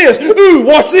 watch this. Ooh,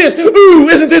 watch this. Ooh,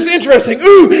 isn't this interesting?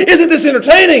 Ooh, isn't this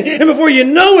entertaining? And before you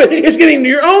know it, it's getting into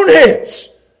your own heads.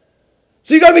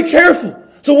 So you got to be careful.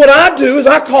 So what I do is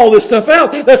I call this stuff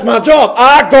out. That's my job.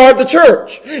 I guard the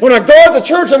church. When I guard the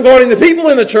church, I'm guarding the people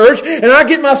in the church, and I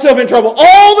get myself in trouble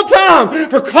all the time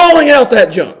for calling out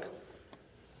that junk.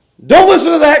 Don't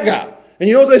listen to that guy. And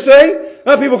you know what they say?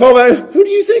 People call back, who do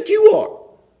you think you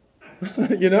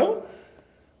are? You know?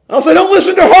 I'll say, don't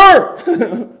listen to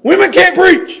her. Women can't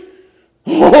preach.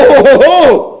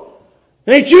 Oh,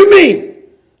 ain't you mean?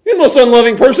 You're the most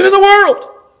unloving person in the world.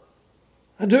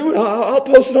 I do it. I'll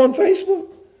post it on Facebook.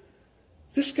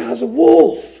 This guy's a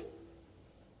wolf.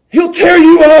 He'll tear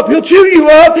you up. He'll chew you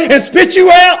up and spit you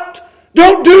out.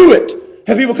 Don't do it.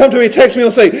 Have people come to me and text me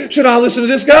and say, should I listen to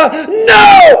this guy?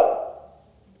 No!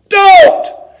 Don't!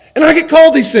 And I get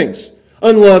called these things.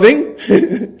 Unloving.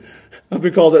 I've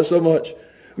been called that so much.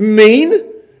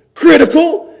 Mean.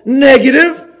 Critical.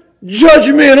 Negative.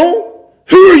 Judgmental.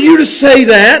 Who are you to say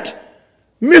that?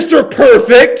 Mr.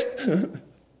 Perfect.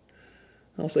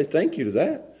 I'll say thank you to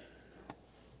that.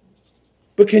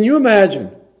 But can you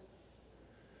imagine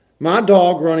my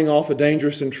dog running off a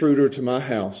dangerous intruder to my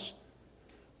house,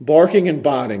 barking and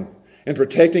biting and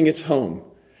protecting its home,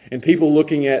 and people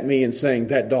looking at me and saying,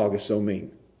 that dog is so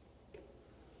mean?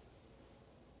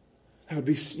 That would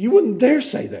be, you wouldn't dare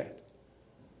say that.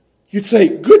 You'd say,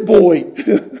 good boy,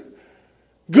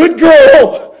 good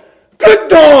girl, good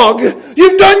dog,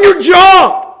 you've done your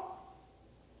job.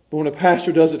 But when a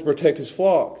pastor does it to protect his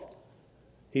flock,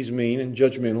 he's mean and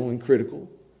judgmental and critical.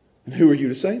 And who are you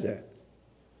to say that?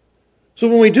 So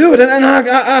when we do it, and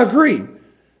I agree,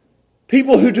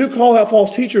 people who do call out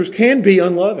false teachers can be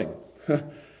unloving.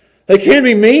 They can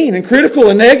be mean and critical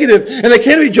and negative, and they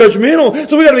can be judgmental,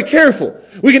 so we've got to be careful.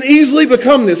 We can easily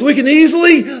become this. We can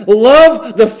easily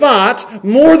love the fight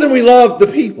more than we love the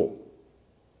people.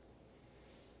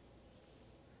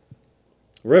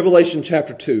 Revelation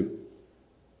chapter 2.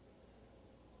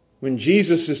 When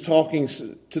Jesus is talking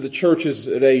to the churches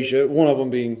at Asia, one of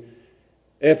them being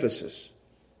Ephesus,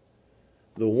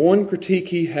 the one critique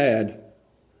he had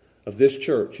of this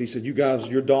church, he said, you guys,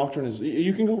 your doctrine is,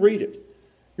 you can go read it.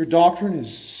 Your doctrine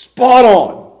is spot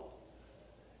on.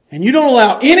 And you don't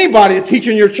allow anybody to teach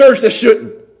in your church that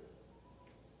shouldn't.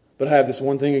 But I have this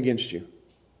one thing against you.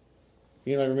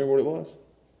 You know, remember what it was?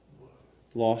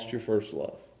 Lost your first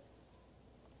love.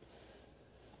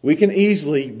 We can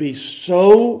easily be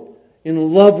so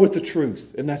in love with the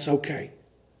truth, and that's okay,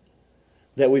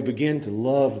 that we begin to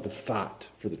love the fight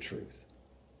for the truth.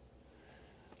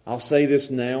 I'll say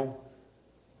this now,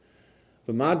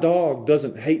 but my dog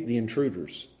doesn't hate the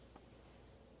intruders.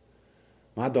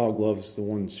 My dog loves the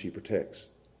ones she protects.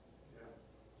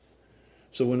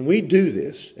 So when we do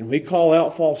this, and we call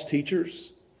out false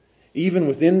teachers, even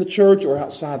within the church or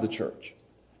outside the church,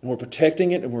 and we're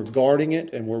protecting it, and we're guarding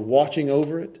it, and we're watching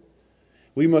over it,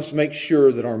 we must make sure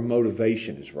that our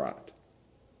motivation is right.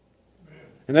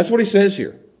 And that's what he says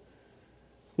here.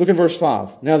 Look at verse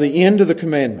 5. Now the end of the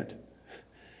commandment.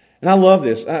 And I love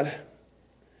this.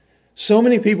 So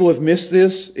many people have missed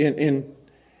this in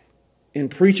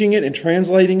preaching it and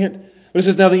translating it. But it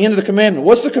says, now the end of the commandment.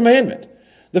 What's the commandment?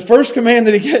 The first command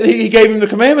that he gave him the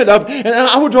commandment of, and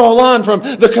I would draw a line from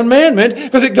the commandment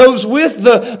because it goes with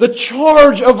the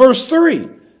charge of verse 3.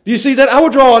 Do you see that? I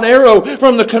would draw an arrow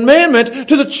from the commandment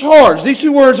to the charge. These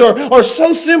two words are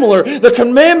so similar. The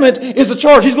commandment is the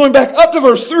charge. He's going back up to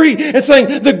verse 3 and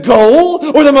saying the goal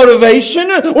or the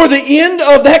motivation or the end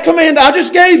of that command I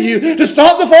just gave you to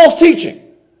stop the false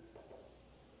teaching.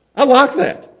 I like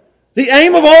that. The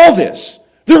aim of all this,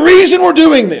 the reason we're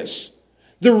doing this,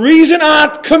 the reason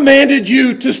I commanded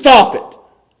you to stop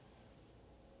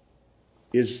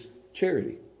it is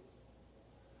charity.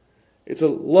 It's a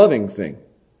loving thing.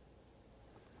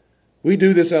 We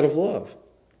do this out of love.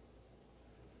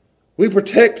 We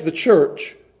protect the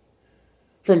church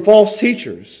from false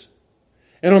teachers.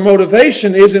 And our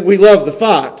motivation isn't we love the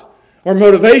fight. Our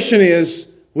motivation is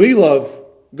we love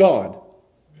God.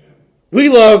 We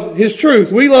love His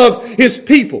truth. We love His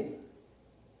people.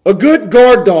 A good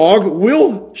guard dog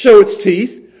will show its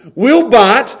teeth, will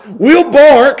bite, will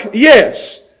bark,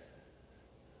 yes.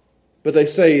 But they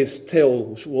say his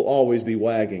tail will always be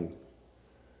wagging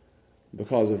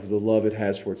because of the love it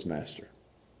has for its master.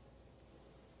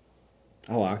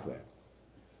 I like that.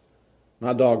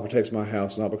 My dog protects my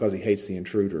house not because he hates the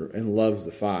intruder and loves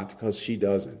the fight, because she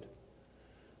doesn't.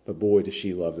 But boy, does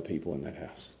she love the people in that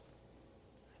house.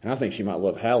 And I think she might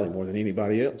love Hallie more than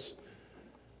anybody else.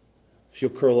 She'll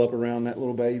curl up around that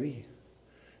little baby.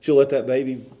 She'll let that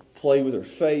baby play with her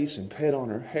face and pet on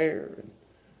her hair.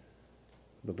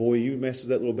 But boy, you mess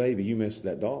with that little baby, you mess with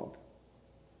that dog.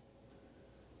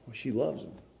 Well, she loves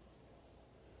him.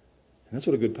 And that's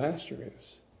what a good pastor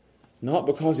is. Not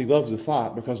because he loves the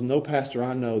fight, because no pastor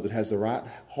I know that has the right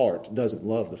heart doesn't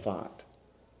love the fight.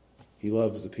 He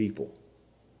loves the people.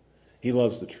 He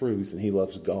loves the truth, and he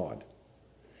loves God.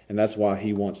 And that's why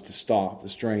he wants to stop the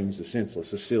strange, the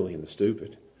senseless, the silly, and the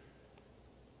stupid.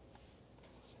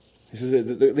 He says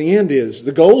the end is,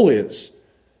 the goal is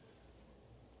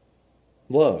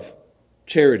love,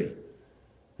 charity.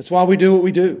 That's why we do what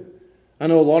we do. I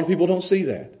know a lot of people don't see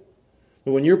that.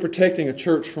 But when you're protecting a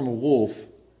church from a wolf,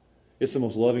 it's the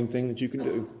most loving thing that you can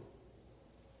do.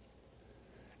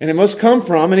 And it must come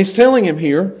from, and he's telling him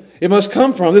here, it must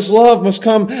come from, this love must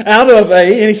come out of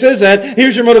and he says that,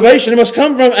 here's your motivation, it must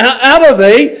come from out of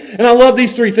and I love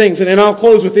these three things, and I'll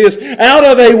close with this, out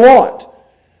of a what?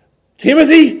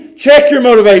 Timothy, check your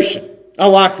motivation. I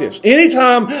like this.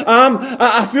 Anytime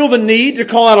I feel the need to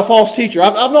call out a false teacher,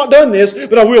 I've not done this,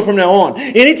 but I will from now on.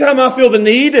 Anytime I feel the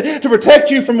need to protect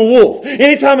you from a wolf,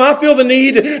 anytime I feel the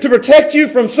need to protect you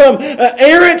from some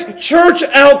errant church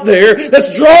out there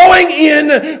that's drawing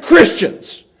in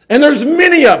Christians, and there's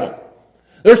many of them.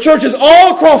 There's churches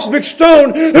all across Big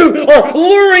Stone who are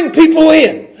luring people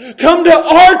in. Come to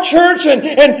our church and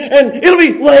it'll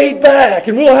be laid back,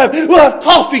 and we'll have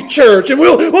coffee church, and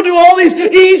we'll do all these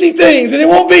easy things, and it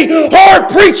won't be hard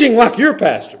preaching like your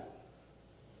pastor.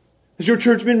 Has your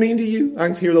church been mean to you? I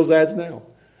can hear those ads now.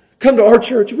 Come to our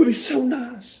church, it would be so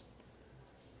nice.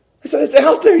 It's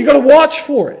out there. You've got to watch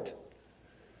for it.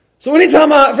 So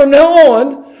anytime from now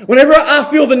on, whenever I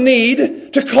feel the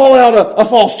need to call out a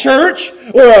false church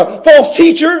or a false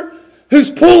teacher who's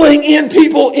pulling in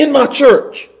people in my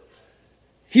church,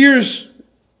 here's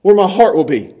where my heart will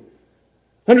be.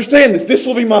 Understand this. This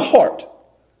will be my heart.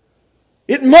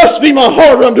 It must be my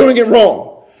heart or I'm doing it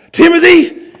wrong.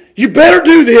 Timothy, you better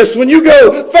do this when you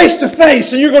go face to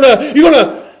face and you're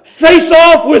gonna face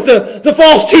off with the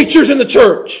false teachers in the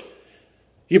church.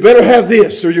 You better have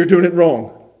this or you're doing it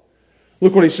wrong.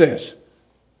 Look what he says.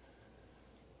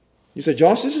 You say,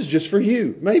 Josh, this is just for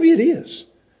you. Maybe it is.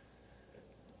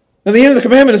 Now, the end of the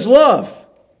commandment is love.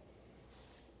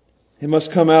 It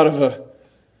must come out of a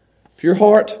pure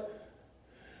heart,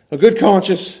 a good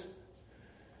conscience,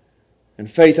 and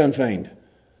faith unfeigned.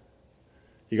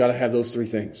 You got to have those three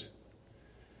things.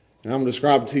 And I'm going to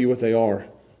describe to you what they are.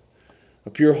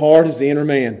 A pure heart is the inner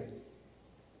man.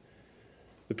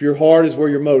 The pure heart is where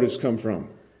your motives come from.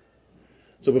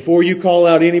 So before you call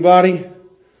out anybody,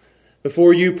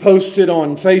 before you post it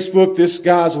on Facebook, this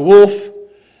guy's a wolf,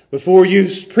 before you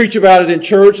preach about it in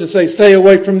church and say, stay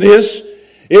away from this,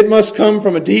 it must come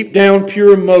from a deep down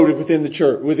pure motive within the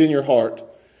church, within your heart.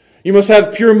 You must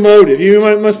have pure motive. You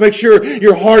must make sure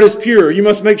your heart is pure. You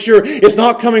must make sure it's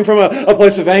not coming from a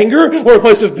place of anger or a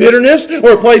place of bitterness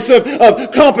or a place of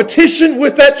competition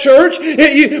with that church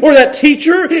or that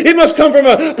teacher. It must come from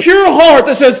a pure heart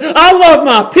that says, I love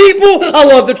my people, I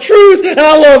love the truth, and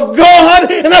I love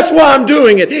God, and that's why I'm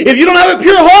doing it. If you don't have a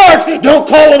pure heart, don't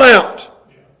call them out.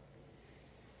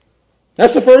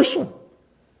 That's the first one.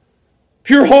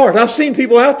 Pure heart. I've seen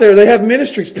people out there, they have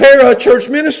ministries, para-church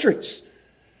ministries.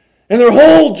 And their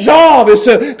whole job is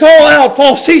to call out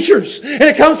false teachers. And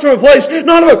it comes from a place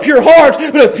not of a pure heart,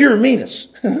 but of pure meanness.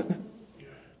 You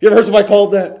ever heard somebody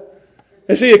called that?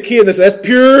 They see a kid and they say, that's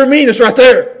pure meanness right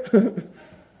there.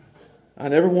 I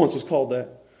never once was called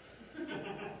that.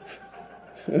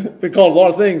 Been called a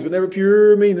lot of things, but never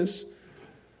pure meanness.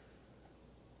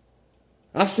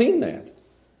 I've seen that.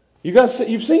 You guys,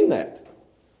 you've seen that.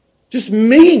 Just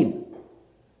mean,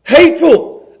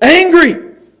 hateful, angry.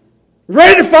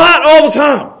 Ready to fight all the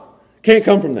time. Can't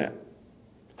come from that.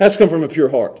 Has to come from a pure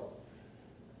heart.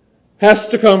 Has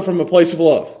to come from a place of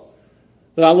love.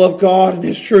 That I love God and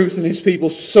His truth and His people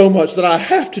so much that I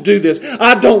have to do this.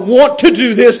 I don't want to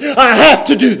do this. I have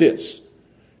to do this.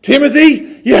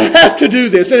 Timothy, you have to do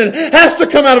this. And it has to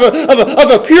come out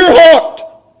of a pure heart.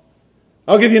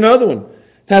 I'll give you another one.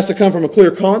 It has to come from a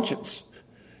clear conscience.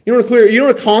 You know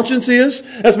what a conscience is?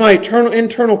 That's my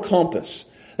internal compass.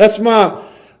 That's my...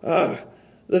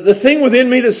 the thing within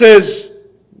me that says,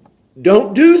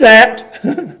 don't do that.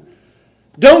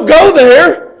 Don't go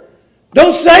there.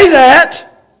 Don't say that.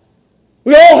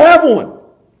 We all have one.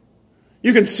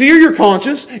 You can sear your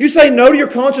conscience. You say no to your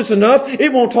conscience enough,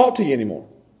 it won't talk to you anymore.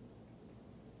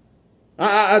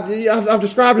 I've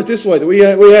described it this way, that we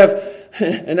have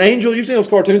an angel. You've seen those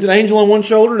cartoons, an angel on one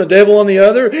shoulder and a devil on the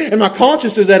other. And my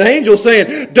conscience is that angel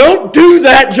saying, don't do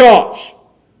that, Josh.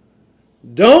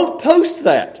 Don't post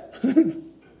that.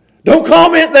 Don't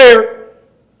comment there.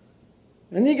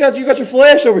 And you got your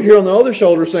flesh over here on the other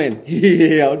shoulder saying,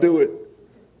 yeah, I'll do it.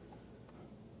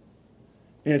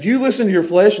 And if you listen to your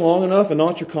flesh long enough and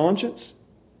not your conscience,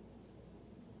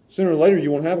 sooner or later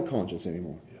you won't have a conscience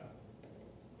anymore.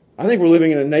 I think we're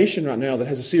living in a nation right now that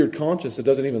has a seared conscience that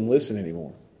doesn't even listen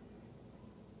anymore.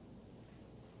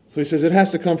 So he says it has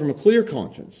to come from a clear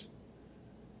conscience.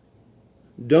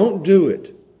 Don't do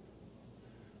it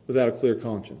without a clear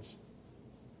conscience.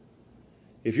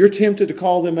 If you're tempted to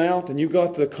call them out and you've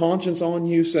got the conscience on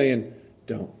you saying,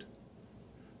 don't.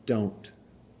 And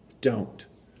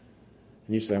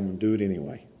you say, I'm going to do it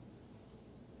anyway.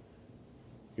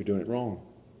 You're doing it wrong.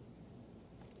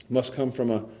 It must come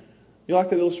from you like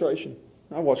that illustration?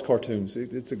 I watch cartoons.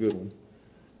 It's a good one.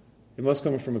 It must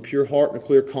come from a pure heart and a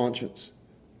clear conscience.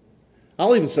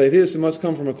 I'll even say this, it must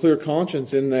come from a clear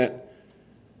conscience in that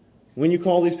when you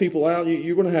call these people out,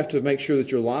 you're going to have to make sure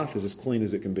that your life is as clean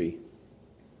as it can be.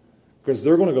 Because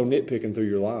they're going to go nitpicking through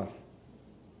your life.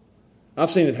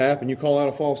 I've seen it happen. You call out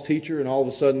a false teacher, and all of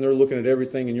a sudden they're looking at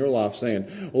everything in your life saying,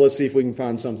 well, let's see if we can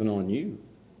find something on you.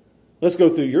 Let's go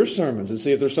through your sermons and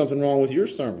see if there's something wrong with your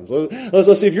sermons.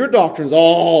 Let's see if your doctrine's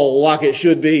all like it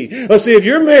should be. Let's see if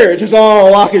your marriage is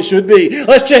all like it should be.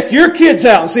 Let's check your kids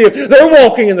out and see if they're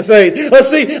walking in the faith.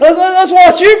 Let's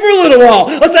watch you for a little while.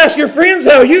 Let's ask your friends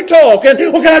how you talk and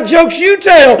what kind of jokes you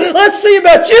tell. Let's see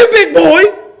about you, big boy.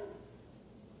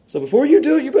 So before you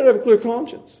do it, you better have a clear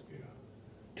conscience.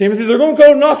 Timothy, they're going to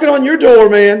go knocking on your door,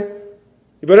 man.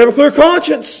 You better have a clear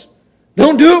conscience.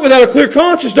 Don't do it without a clear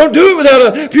conscience. Don't do it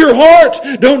without a pure heart.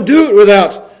 Don't do it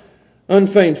without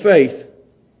unfeigned faith.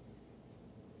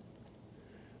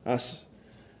 I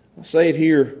say it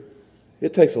here.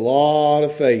 It takes a lot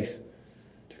of faith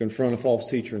to confront a false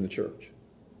teacher in the church.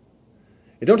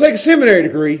 It don't take a seminary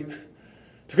degree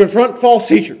to confront false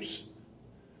teachers.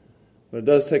 But it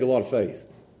does take a lot of faith.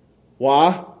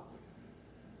 Why?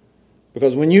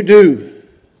 Because when you do,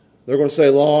 they're going to say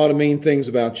a lot of mean things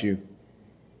about you.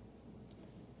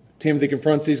 Timothy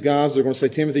confronts these guys. They're going to say,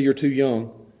 Timothy, you're too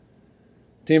young.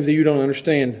 Timothy, you don't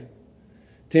understand.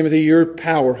 Timothy, you're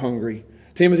power hungry.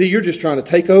 Timothy, you're just trying to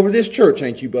take over this church,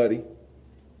 ain't you, buddy?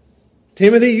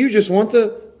 Timothy, you just want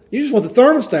the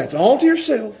thermostats all to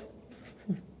yourself.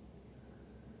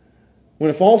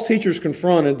 When a false teacher is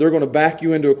confronted, they're going to back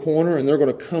you into a corner and they're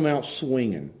going to come out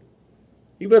swinging.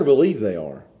 You better believe they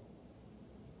are.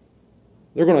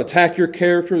 They're going to attack your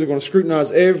character. They're going to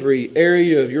scrutinize every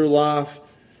area of your life.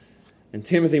 And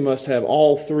Timothy must have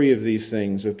all three of these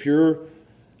things: a pure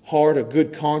heart, a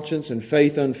good conscience, and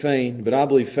faith unfeigned. But I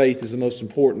believe faith is the most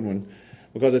important one,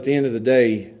 because at the end of the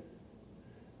day,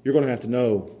 you're going to have to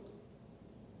know,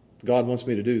 God wants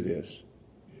me to do this.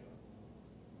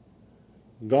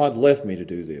 God left me to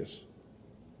do this.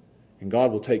 And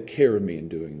God will take care of me in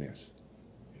doing this.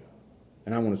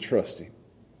 And I want to trust Him.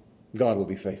 God will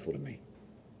be faithful to me.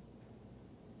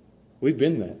 We've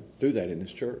been through that in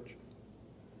this church.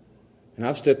 And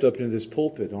I've stepped up into this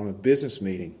pulpit on a business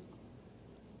meeting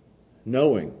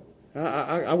knowing.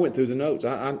 I went through the notes.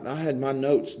 I had my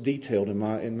notes detailed in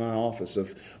my office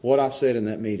of what I said in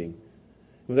that meeting.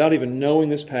 Without even knowing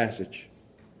this passage,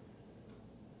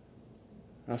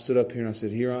 I stood up here and I said,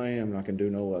 here I am and I can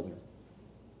do no other.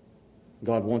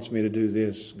 God wants me to do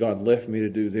this. God left me to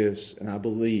do this. And I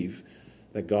believe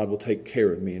that God will take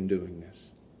care of me in doing this.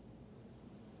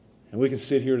 And we can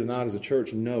sit here tonight as a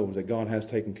church and know that God has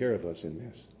taken care of us in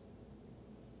this.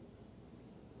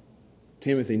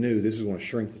 Timothy knew this was going to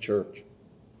shrink the church.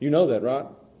 You know that, right?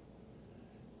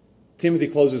 Timothy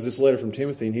closes this letter from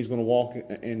Timothy, and he's going to walk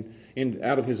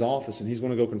out of his office, and he's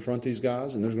going to go confront these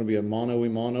guys, and there's going to be a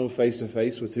mano-a-mano,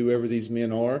 face-to-face with whoever these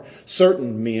men are.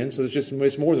 Certain men, so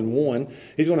it's more than one.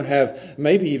 He's going to have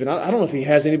maybe even, I don't know if he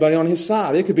has anybody on his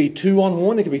side. It could be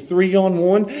 2-on-1, it could be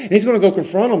 3-on-1, and he's going to go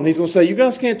confront them, and he's going to say, you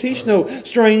guys can't teach no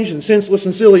strange and senseless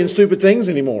and silly and stupid things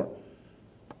anymore.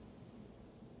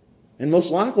 And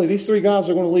most likely, these three guys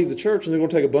are going to leave the church, and they're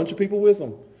going to take a bunch of people with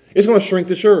them. It's going to shrink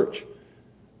the church.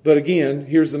 But again,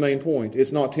 here's the main point.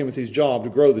 It's not Timothy's job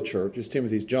to grow the church. It's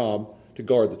Timothy's job to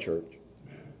guard the church.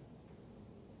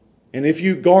 And if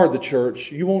you guard the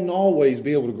church, you won't always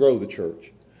be able to grow the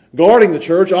church. Guarding the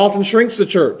church often shrinks the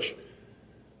church.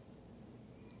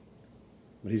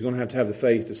 But he's going to have the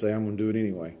faith to say, I'm going to do it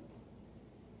anyway.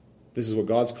 This is what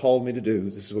God's called me to do.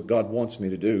 This is what God wants me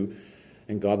to do.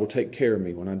 And God will take care of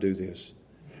me when I do this.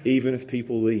 Even if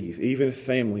people leave, even if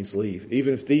families leave,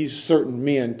 even if these certain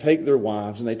men take their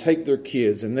wives and they take their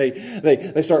kids and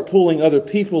they start pulling other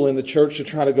people in the church to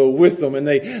try to go with them, and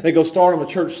they go start them a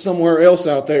church somewhere else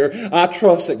out there, I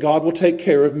trust that God will take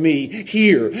care of me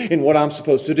here in what I'm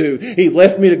supposed to do. He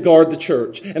left me to guard the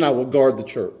church, and I will guard the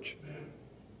church.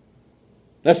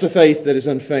 That's the faith that is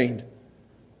unfeigned.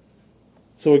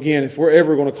 So again, if we're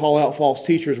ever going to call out false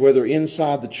teachers, whether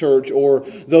inside the church or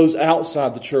those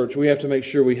outside the church, we have to make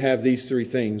sure we have these three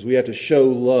things. We have to show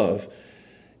love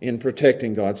in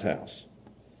protecting God's house.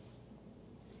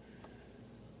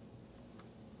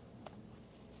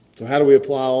 So how do we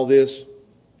apply all this?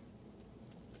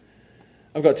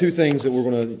 I've got two things that we're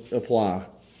going to apply.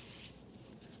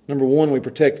 Number one, we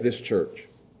protect this church.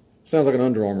 Sounds like an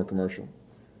Under Armour commercial.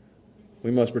 We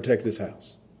must protect this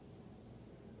house.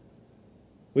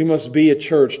 We must be a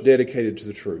church dedicated to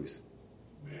the truth.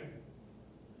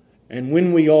 And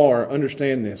when we are,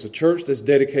 understand this, a church that's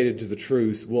dedicated to the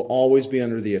truth will always be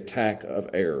under the attack of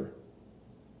error.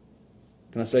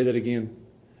 Can I say that again?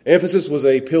 Ephesus was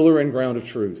a pillar and ground of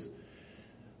truth.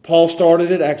 Paul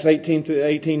started it, Acts 18,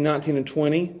 19, and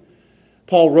 20.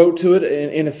 Paul wrote to it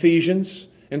in Ephesians.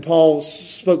 And Paul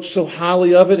spoke so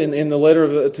highly of it in the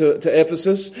letter to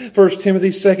Ephesus. 1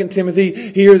 Timothy, 2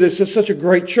 Timothy. Here, this is such a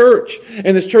great church.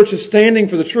 And this church is standing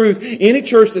for the truth. Any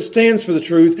church that stands for the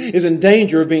truth is in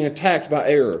danger of being attacked by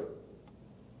error.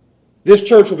 This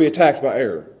church will be attacked by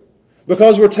error.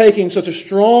 Because we're taking such a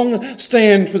strong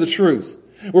stand for the truth.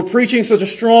 We're preaching such a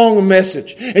strong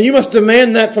message. And you must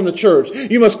demand that from the church.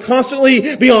 You must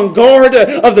constantly be on guard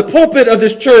of the pulpit of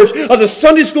this church, of the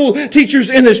Sunday school teachers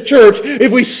in this church.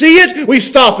 If we see it, we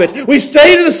stop it. We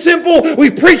stay to the simple, we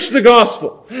preach the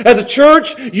gospel. As a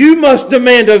church, you must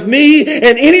demand of me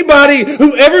and anybody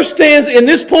who ever stands in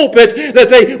this pulpit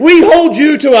that we hold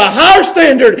you to a higher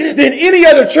standard than any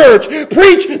other church.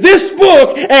 Preach this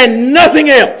book and nothing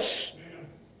else.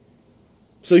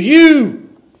 So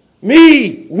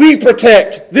we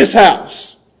protect this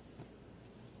house.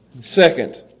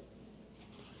 Second,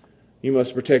 you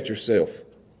must protect yourself.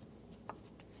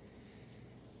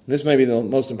 This may be the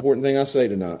most important thing I say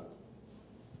tonight.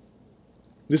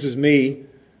 This is me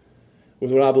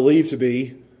with what I believe to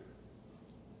be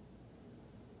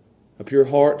a pure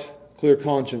heart, clear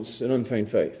conscience, and unfeigned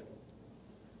faith,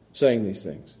 saying these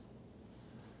things.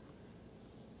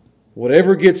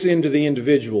 Whatever gets into the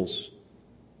individuals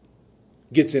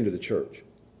gets into the church.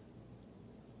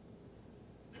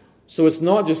 So it's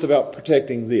not just about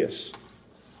protecting this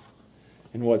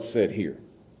and what's said here.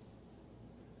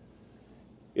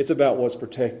 It's about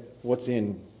what's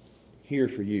in here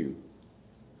for you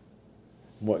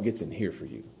and what gets in here for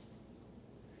you.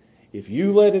 If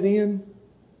you let it in,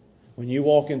 when you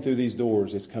walk in through these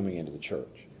doors, it's coming into the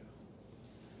church.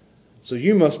 So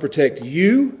you must protect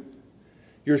you,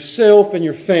 yourself, and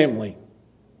your family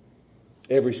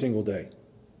every single day.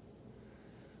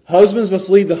 Husbands must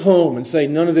leave the home and say,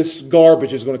 none of this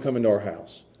garbage is going to come into our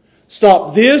house.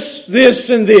 Stop this, this,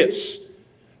 and this.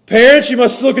 Parents, you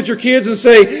must look at your kids and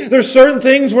say, there's certain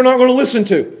things we're not going to listen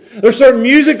to. There's certain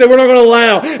music that we're not going to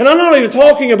allow. And I'm not even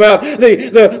talking about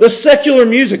the secular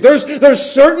music. There's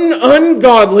certain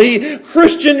ungodly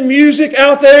Christian music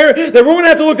out there that we're going to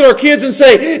have to look at our kids and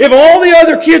say, if all the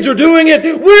other kids are doing it,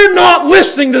 we're not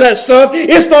listening to that stuff.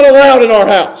 It's not allowed in our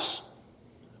house.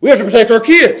 We have to protect our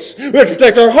kids. We have to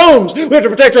protect our homes. We have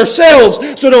to protect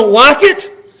ourselves. So don't like it.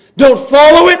 Don't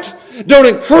follow it. Don't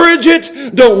encourage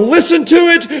it. Don't listen to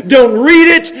it. Don't read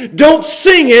it. Don't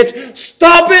sing it.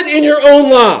 Stop it in your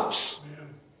own lives.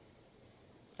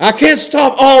 I can't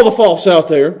stop all the false out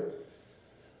there.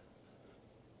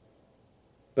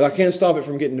 But I can stop it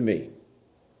from getting to me.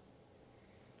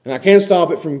 And I can stop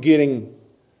it from getting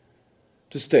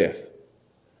to Steph.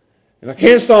 And I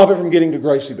can stop it from getting to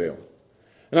Gracie Bell.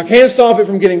 And I can't stop it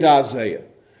from getting to Isaiah.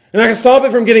 And I can stop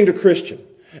it from getting to Christian.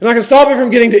 And I can stop it from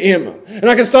getting to Emma. And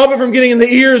I can stop it from getting in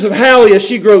the ears of Hallie as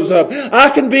she grows up. I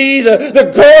can be the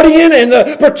guardian and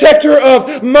the protector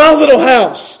of my little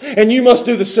house. And you must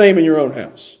do the same in your own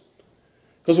house.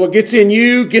 Because what gets in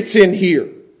you gets in here.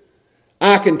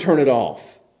 I can turn it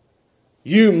off.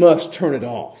 You must turn it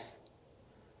off.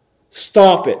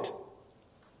 Stop it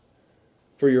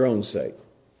for your own sake.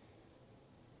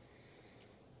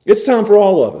 It's time for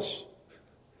all of us.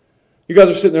 You guys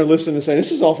are sitting there listening and saying,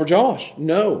 this is all for Josh.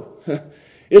 No.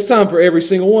 It's time for every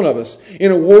single one of us.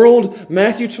 In a world,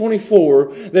 Matthew 24,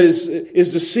 that is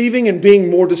deceiving and being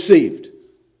more deceived.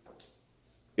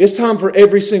 It's time for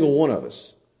every single one of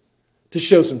us to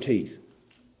show some teeth.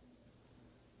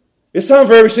 It's time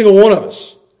for every single one of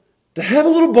us to have a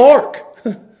little bark.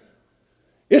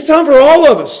 It's time for all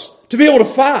of us to be able to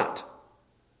fight.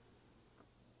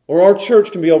 Or our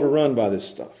church can be overrun by this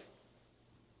stuff.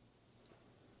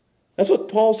 That's what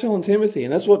Paul's telling Timothy,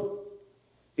 and that's what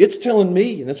it's telling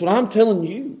me, and that's what I'm telling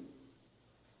you.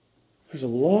 There's a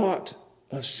lot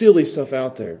of silly stuff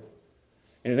out there,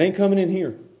 and it ain't coming in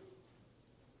here.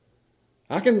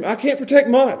 I can't protect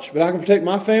much, but I can protect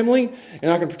my family,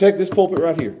 and I can protect this pulpit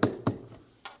right here.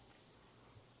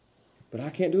 But I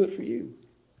can't do it for you.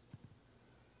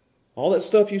 All that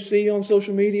stuff you see on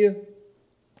social media,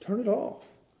 turn it off.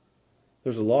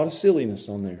 There's a lot of silliness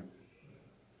on there.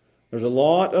 There's a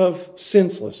lot of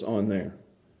senseless on there.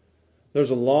 There's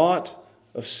a lot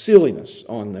of silliness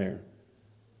on there.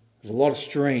 There's a lot of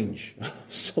strange.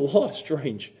 A lot of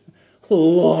strange. A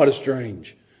lot of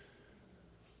strange.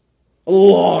 A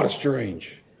lot of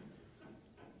strange.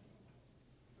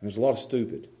 There's a lot of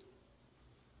stupid.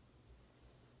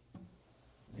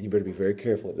 And you better be very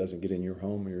careful it doesn't get in your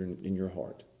home or in your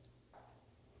heart.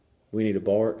 We need a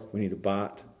bark. We need a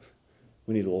bite.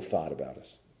 We need a little fight about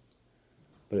us.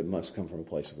 But it must come from a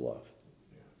place of love.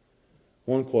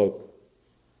 One quote.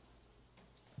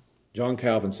 John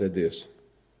Calvin said this.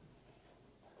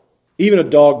 Even a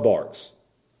dog barks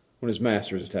when his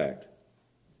master is attacked.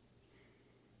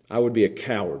 I would be a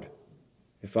coward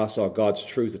if I saw God's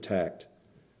truth attacked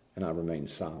and I remained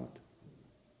silent.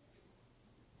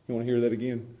 You want to hear that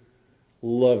again?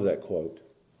 Love that quote.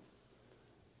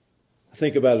 I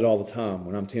think about it all the time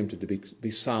when I'm tempted to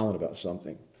be silent about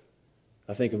something.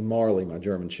 I think of Marley, my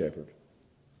German Shepherd.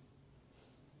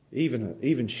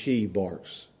 Even she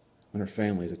barks when her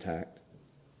family is attacked.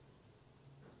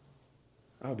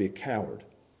 I would be a coward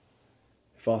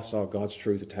if I saw God's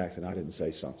truth attacked and I didn't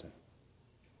say something.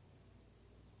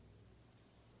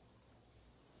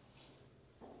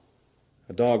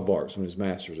 A dog barks when his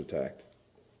master is attacked.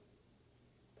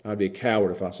 I'd be a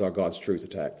coward if I saw God's truth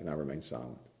attacked and I remained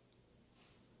silent.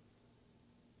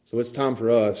 So it's time for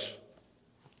us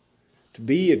to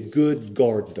be a good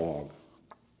guard dog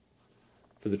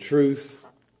for the truth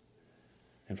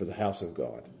and for the house of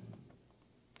God.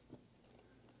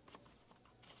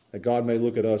 That God may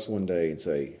look at us one day and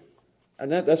say, and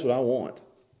that's what I want.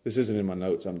 This isn't in my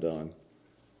notes, I'm done.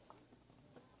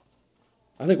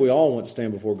 I think we all want to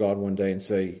stand before God one day and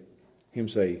say,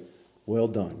 well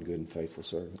done, good and faithful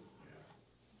servant.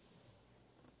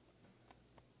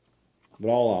 But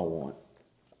all I want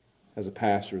as a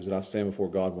pastor is that I stand before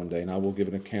God one day and I will give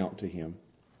an account to Him.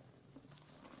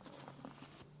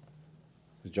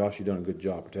 Josh, you've done a good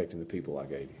job protecting the people I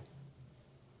gave you.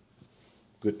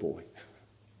 Good boy.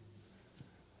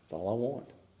 That's all I want.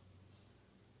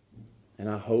 And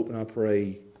I hope and I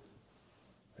pray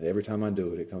that every time I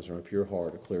do it, it comes from a pure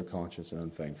heart, a clear conscience, and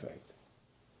unfeigned faith.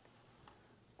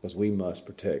 Because we must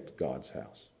protect God's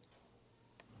house.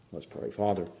 Let's pray.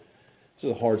 Father, this is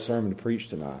a hard sermon to preach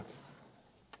tonight.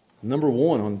 Number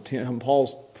one on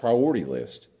Paul's priority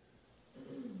list,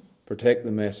 protect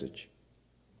the message.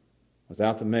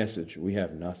 Without the message, we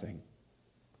have nothing.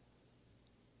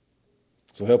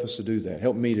 So help us to do that.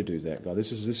 Help me to do that, God.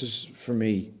 This is for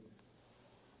me.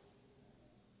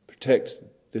 Protect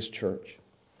this church.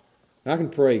 And I can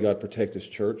pray, God, protect this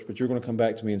church, but you're going to come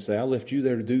back to me and say, I left you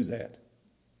there to do that.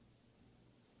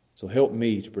 So help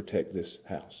me to protect this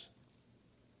house.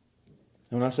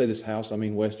 And when I say this house, I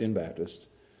mean West End Baptist.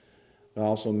 But I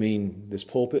also mean this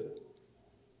pulpit.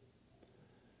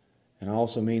 And I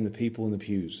also mean the people in the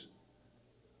pews.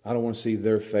 I don't want to see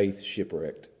their faith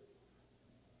shipwrecked.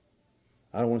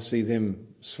 I don't want to see them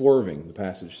swerving, the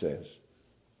passage says,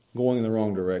 going in the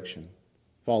wrong direction,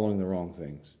 following the wrong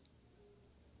things.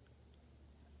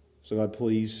 So God,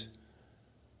 please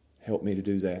help me to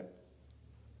do that.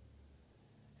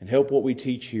 And help what we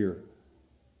teach here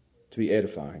to be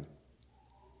edifying,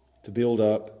 to build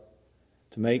up,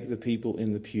 to make the people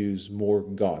in the pews more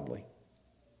godly.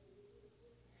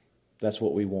 That's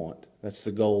what we want. That's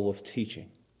the goal of teaching.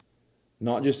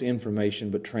 Not just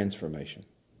information, but transformation.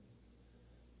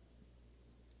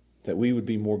 That we would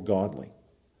be more godly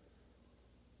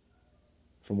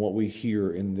from what we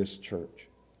hear in this church.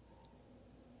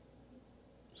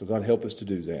 So God, help us to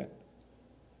do that.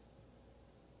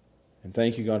 And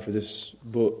thank you, God, for this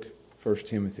book, 1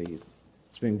 Timothy.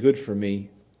 It's been good for me.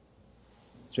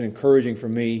 It's been encouraging for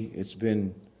me. It's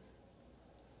been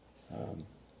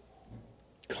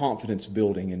confidence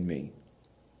building in me.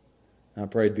 And I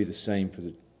pray it'd be the same for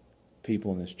the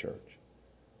people in this church.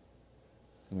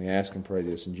 And we ask and pray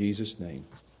this in Jesus' name.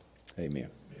 Amen.